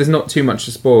be fair, there's not too much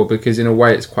to spoil because in a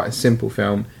way it's quite a simple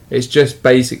film. It's just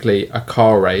basically a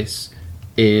car race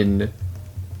in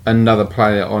another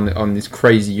planet on this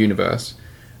crazy universe.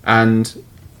 And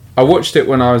I watched it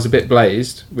when I was a bit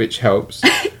blazed, which helps.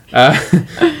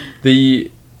 The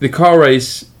car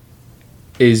race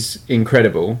is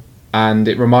incredible, and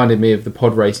it reminded me of the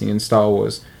pod racing in Star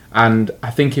Wars. And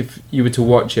I think if you were to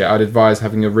watch it, I'd advise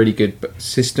having a really good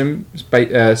system,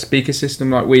 speaker system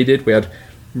like we did. We had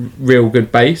real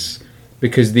good bass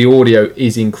because the audio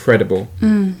is incredible.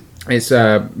 It's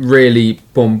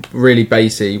really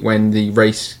bassy when the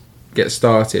race gets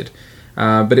started.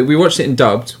 But we watched it in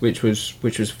dubbed, which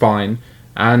was fine,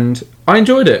 and I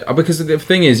enjoyed it because the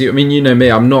thing is, I mean, you know me,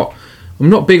 I'm not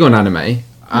big on anime.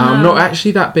 I'm not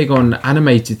actually that big on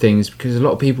animated things because a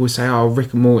lot of people say, "Oh,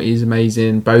 Rick and Morty is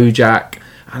amazing, BoJack,"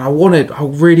 and I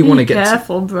really want to get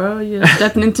careful, bro. You're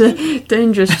stepping into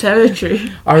dangerous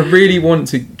territory. I really want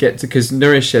to get to because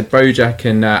Nourish said BoJack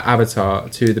and Avatar are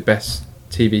two of the best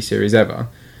TV series ever,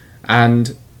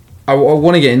 and I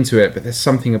want to get into it, but there's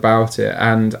something about it,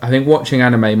 and I think watching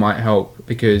anime might help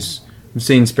because I've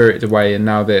seen Spirited Away and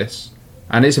now this,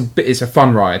 and it's a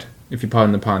fun ride if you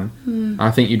pardon the pun.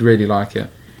 I think you'd really like it.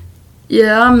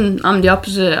 Yeah, I'm the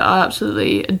opposite. I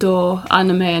absolutely adore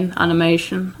anime and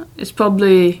animation. It's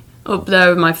probably up there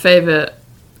with my favourite.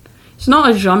 It's not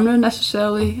a genre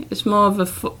necessarily. It's more of a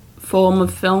form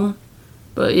of film.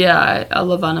 But yeah, I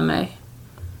love anime.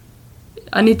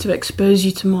 I need to expose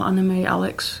you to more anime,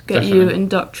 Alex. Get Definitely. you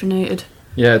indoctrinated.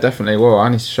 Yeah, definitely. Well, I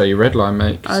need to show you Redline,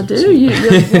 mate. I do.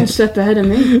 You're one step ahead of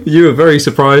me. You were very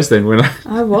surprised then when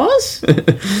I was.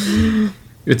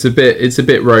 It's a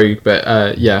bit rogue,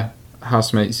 but yeah,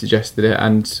 housemate suggested it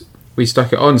and we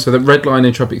stuck it on. So the Redline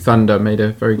and Tropic Thunder made a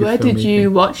very good Where film. did you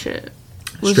watch it?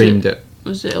 Streamed it.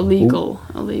 Was it illegal?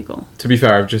 Ooh. Illegal. To be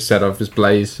fair, I've just said I was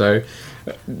blazed, so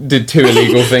did two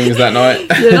illegal things that night.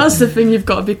 Yeah, that's the thing you've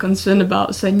got to be concerned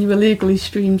about, saying you illegally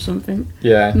streamed something.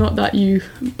 Yeah. Not that you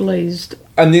blazed.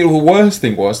 And the worst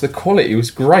thing was the quality was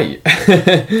great.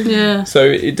 Yeah. So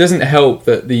it doesn't help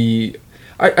that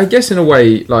I guess in a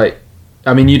way, like,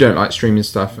 I mean, you don't like streaming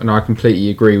stuff, and I completely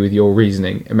agree with your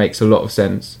reasoning. It makes a lot of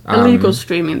sense. Illegal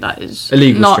streaming, that is.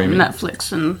 Illegal not streaming.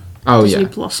 Netflix and Disney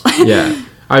Plus. Yeah.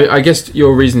 I guess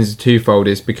your reasons are twofold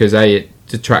is because it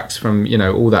detracts from,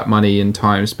 all that money and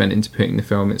time spent into putting the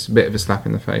film. It's a bit of a slap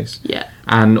in the face. Yeah.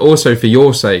 And also for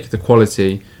your sake, the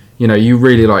quality, you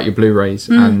really like your Blu-rays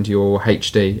and your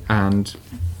HD, and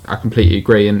I completely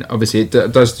agree. And obviously it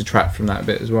does detract from that a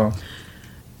bit as well.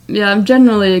 Yeah, I'm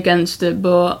generally against it,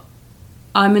 but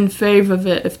I'm in favour of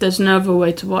it if there's no other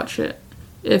way to watch it.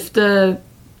 If the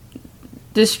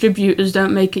distributors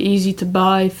don't make it easy to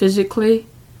buy physically,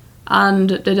 and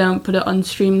they don't put it on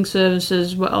streaming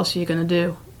services, what else are you going to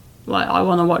do? Like, I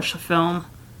want to watch the film.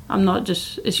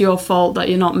 It's your fault that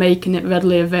you're not making it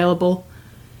readily available.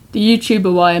 The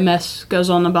YouTuber YMS goes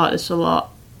on about this a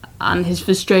lot, and his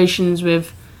frustrations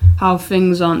with how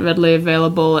things aren't readily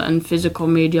available in physical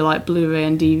media like Blu-ray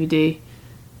and DVD.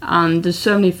 And there's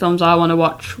so many films I want to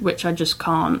watch which I just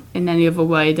can't in any other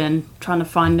way than trying to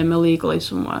find them illegally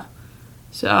somewhere.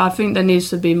 So I think there needs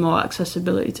to be more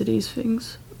accessibility to these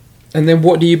things. And then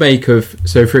what do you make of,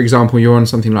 so for example, you're on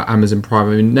something like Amazon Prime.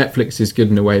 I mean, Netflix is good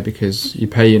in a way because you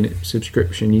pay a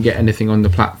subscription, you get anything on the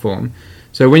platform.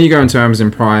 So when you go into Amazon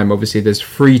Prime, obviously there's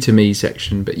free to me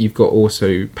section, but you've got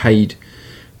also paid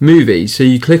movies. So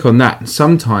you click on that, and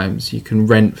sometimes you can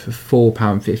rent for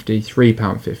 £4.50,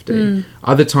 £3.50.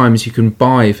 Other times you can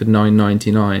buy for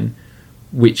 $9.99,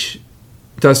 which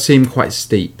does seem quite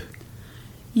steep.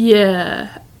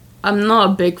 Yeah, I'm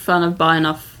not a big fan of buying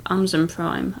off Amazon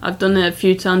Prime. I've done it a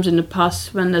few times in the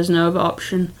past when there's no other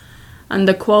option, and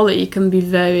the quality can be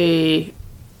very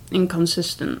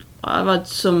inconsistent. I've had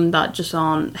some that just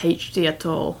aren't HD at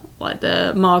all. Like,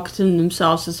 they're marketing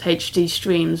themselves as HD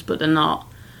streams, but they're not.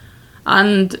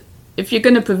 And if you're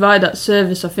going to provide that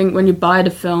service, I think when you buy the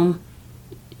film,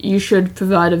 you should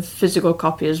provide a physical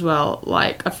copy as well.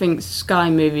 Like, I think Sky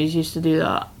Movies used to do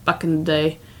that back in the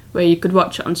day, where you could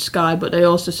watch it on Sky, but they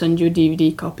also send you a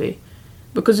DVD copy.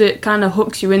 Because it kind of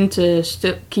hooks you into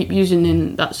keep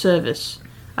using that service.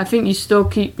 I think you still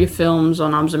keep your films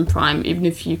on Amazon Prime, even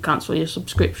if you cancel your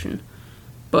subscription.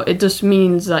 But it just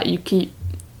means that you keep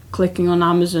clicking on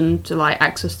Amazon to, like,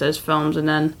 access those films, and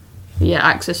then,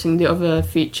 accessing the other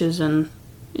features and,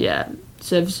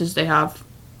 services they have.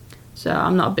 So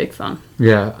I'm not a big fan.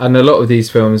 Yeah, and a lot of these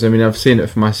films, I mean, I've seen it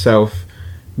for myself.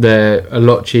 They're a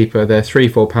lot cheaper. They're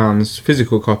 £3-4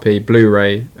 physical copy,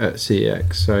 Blu-ray at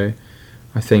CEX. So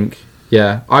I think,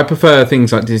 I prefer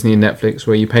things like Disney and Netflix,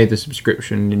 where you pay the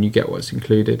subscription and you get what's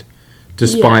included,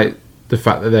 despite the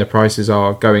fact that their prices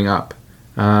are going up.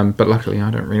 But luckily,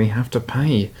 I don't really have to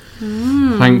pay.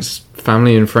 Thanks,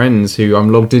 family and friends, who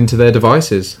I'm logged into their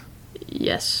devices.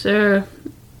 Yes, sir.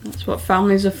 That's what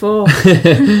families are for.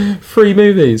 Free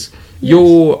movies. Yes.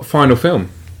 Your final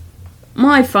film?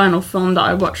 My final film that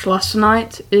I watched last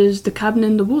night is The Cabin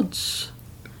in the Woods.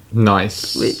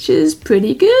 Nice. Which is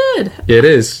pretty good. It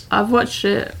is. I've watched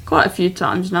it quite a few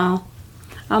times now.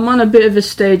 I'm on a bit of a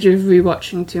stage of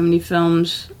rewatching too many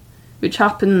films, which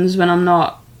happens when I'm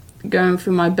not going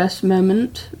through my best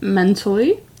moment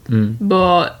mentally.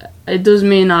 But it does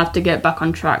mean I have to get back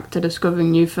on track to discovering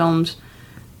new films.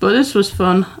 But this was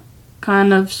fun.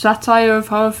 Kind of satire of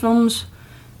horror films,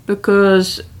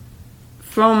 because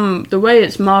from the way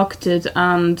it's marketed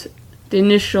and the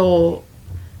initial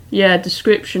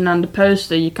description and the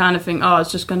poster, you kind of think, oh,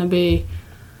 it's just going to be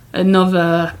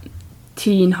another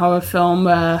teen horror film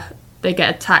where they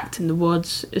get attacked in the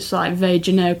woods. It's like very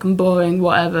generic and boring,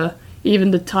 whatever. Even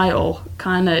the title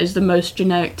kind of is the most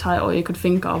generic title you could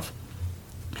think of.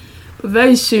 But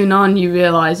very soon on, you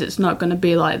realise it's not going to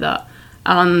be like that.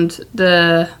 And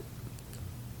the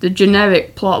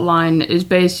generic plot line is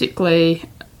basically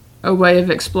a way of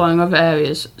exploring other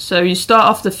areas. So you start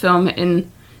off the film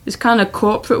in this kind of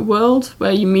corporate world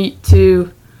where you meet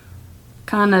two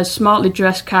kind of smartly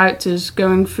dressed characters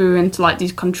going through into like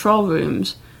these control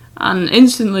rooms, and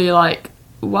instantly like,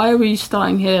 why are we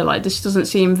starting here? Like, this doesn't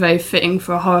seem very fitting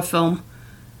for a horror film.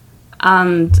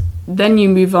 And then you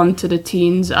move on to the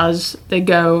teens as they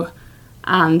go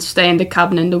and stay in the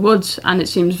cabin in the woods, and it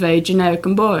seems very generic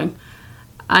and boring.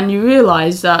 And you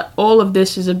realise that all of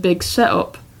this is a big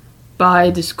setup by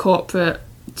this corporate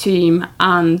team,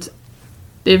 and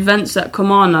the events that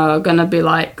come on are going to be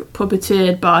like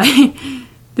puppeteered by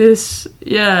this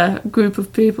group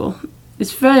of people.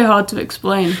 It's very hard to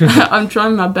explain. I'm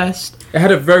trying my best. It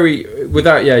had a very,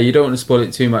 you don't want to spoil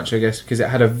it too much, I guess, because it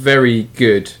had a very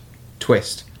good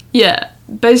twist. Yeah,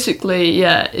 basically,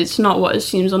 it's not what it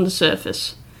seems on the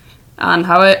surface. And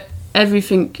how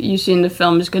everything you see in the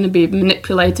film is going to be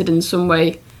manipulated in some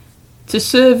way to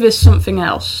service something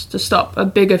else, to stop a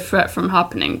bigger threat from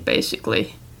happening,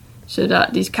 basically. So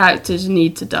that these characters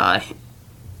need to die.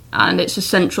 And it's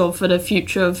essential for the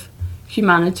future of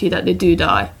humanity that they do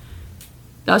die.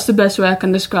 That's the best way I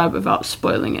can describe it without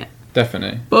spoiling it.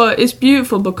 Definitely. But it's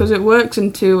beautiful because it works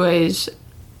in two ways.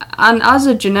 And as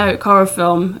a generic horror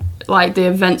film, like the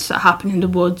events that happen in the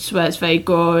woods where it's very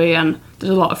gory and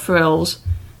there's a lot of thrills,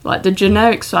 like the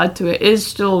generic side to it is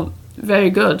still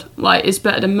very good. Like, it's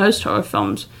better than most horror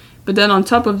films. But then on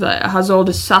top of that, it has all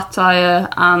this satire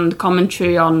and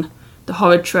commentary on the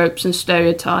horror tropes and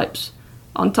stereotypes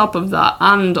on top of that,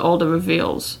 and all the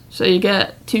reveals. So you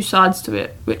get two sides to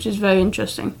it, which is very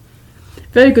interesting.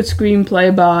 Very good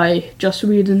screenplay by Joss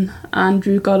Whedon and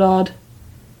Drew Goddard.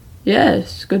 Yeah,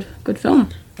 it's a good film.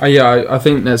 I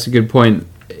think that's a good point.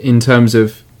 In terms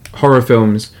of horror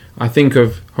films, I think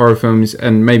of horror films,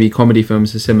 and maybe comedy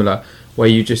films are similar, where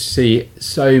you just see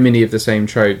so many of the same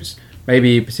tropes.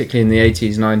 Maybe particularly in the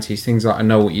 80s, 90s, things like I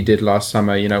Know What You Did Last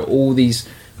Summer, all these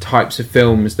types of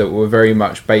films that were very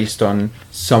much based on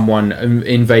someone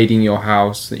invading your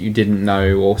house that you didn't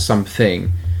know or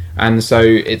something. And so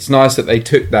it's nice that they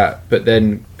took that, but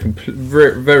then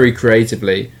very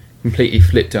creatively completely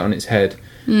flipped it on its head.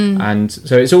 And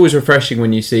so it's always refreshing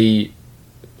when you see,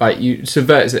 like, you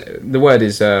subvert, the word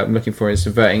is I'm looking for is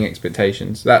subverting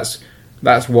expectations. That's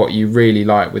what you really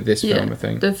like with this film, I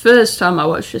think. The first time I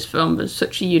watched this film was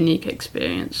such a unique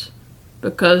experience,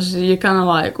 because you're kind of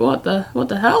like, what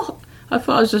the hell? I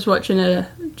thought I was just watching a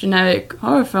generic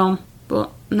horror film,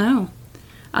 but no.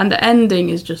 And the ending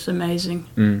is just amazing.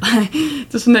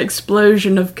 Just an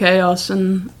explosion of chaos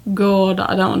and gore that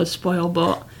I don't want to spoil,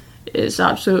 but it's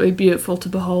absolutely beautiful to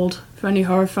behold for any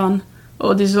horror fan.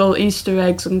 All these little Easter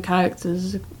eggs and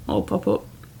characters all pop up.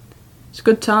 It's a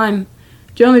good time.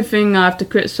 The only thing I have to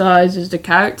criticise is the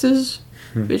characters,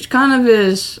 which kind of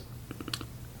is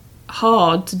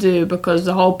hard to do because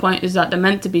the whole point is that they're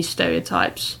meant to be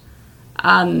stereotypes,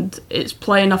 and it's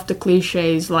playing off the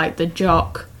cliches like the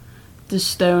jock, the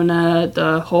stoner,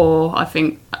 the whore. I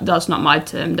think that's not my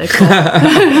term. They call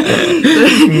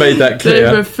Made that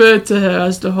clear. They refer to her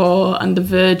as the whore and the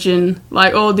virgin,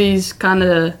 like all these kind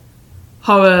of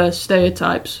horror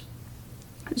stereotypes.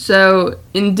 So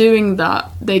in doing that,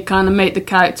 they kind of make the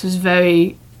characters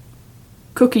very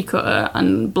cookie cutter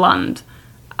and bland,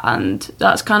 and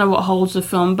that's kind of what holds the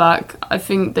film back. I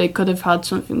think they could have had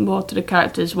something more to the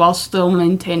characters while still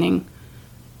maintaining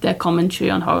their commentary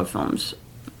on horror films.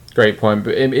 Great point,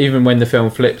 but even when the film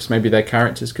flips, maybe their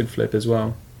characters could flip as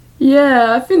well.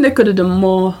 Yeah, I think they could have done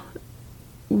more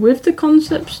with the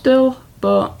concept still,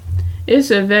 but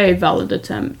it's a very valid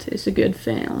attempt. It's a good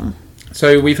film.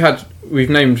 So we've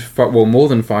named more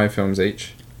than 5 films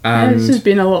each. And this has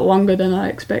been a lot longer than I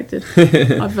expected.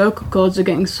 My vocal cords are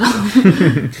getting sore.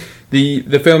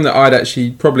 The film that I'd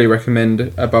actually probably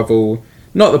recommend above all,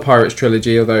 not the Pirates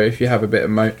trilogy, although if you have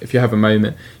a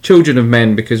moment, Children of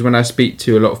Men, because when I speak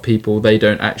to a lot of people, they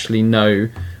don't actually know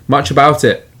much about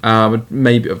it.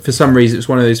 Maybe for some reason it's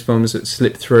one of those films that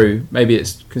slipped through. Maybe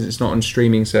it's because it's not on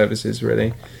streaming services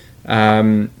really.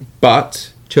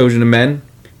 But Children of Men,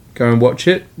 go and watch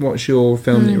it. What's your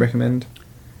film that you recommend?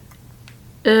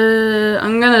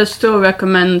 I'm going to still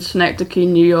recommend Synecdoche,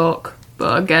 New York,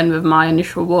 but again with my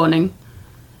initial warning.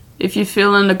 If you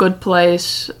feel in a good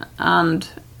place and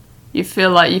you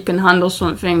feel like you can handle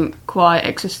something quite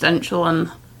existential and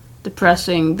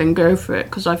depressing, then go for it,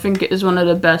 because I think it is one of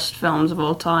the best films of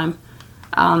all time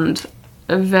and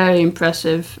a very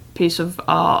impressive piece of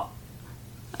art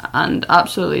and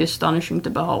absolutely astonishing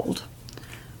to behold.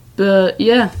 But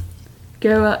yeah,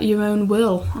 go at your own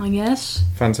will, I guess.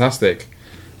 Fantastic.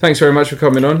 Thanks very much for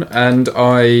coming on, and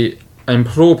I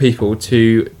implore people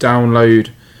to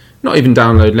not even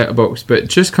download Letterboxd, but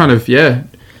just kind of,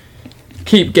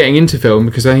 keep getting into film,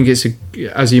 because I think it's,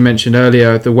 as you mentioned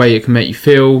earlier, the way it can make you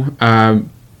feel,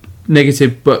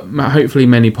 negative, but hopefully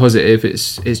many positive.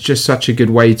 It's just such a good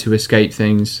way to escape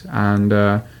things, and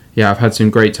I've had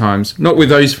some great times. Not with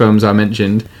those films I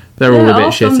mentioned. They're all a bit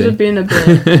shitty. Films have been a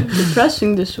bit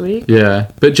depressing this week.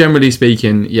 Yeah, but generally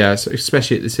speaking, so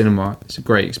especially at the cinema, it's a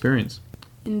great experience.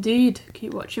 Indeed.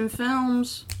 Keep watching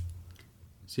films.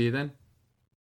 See you then.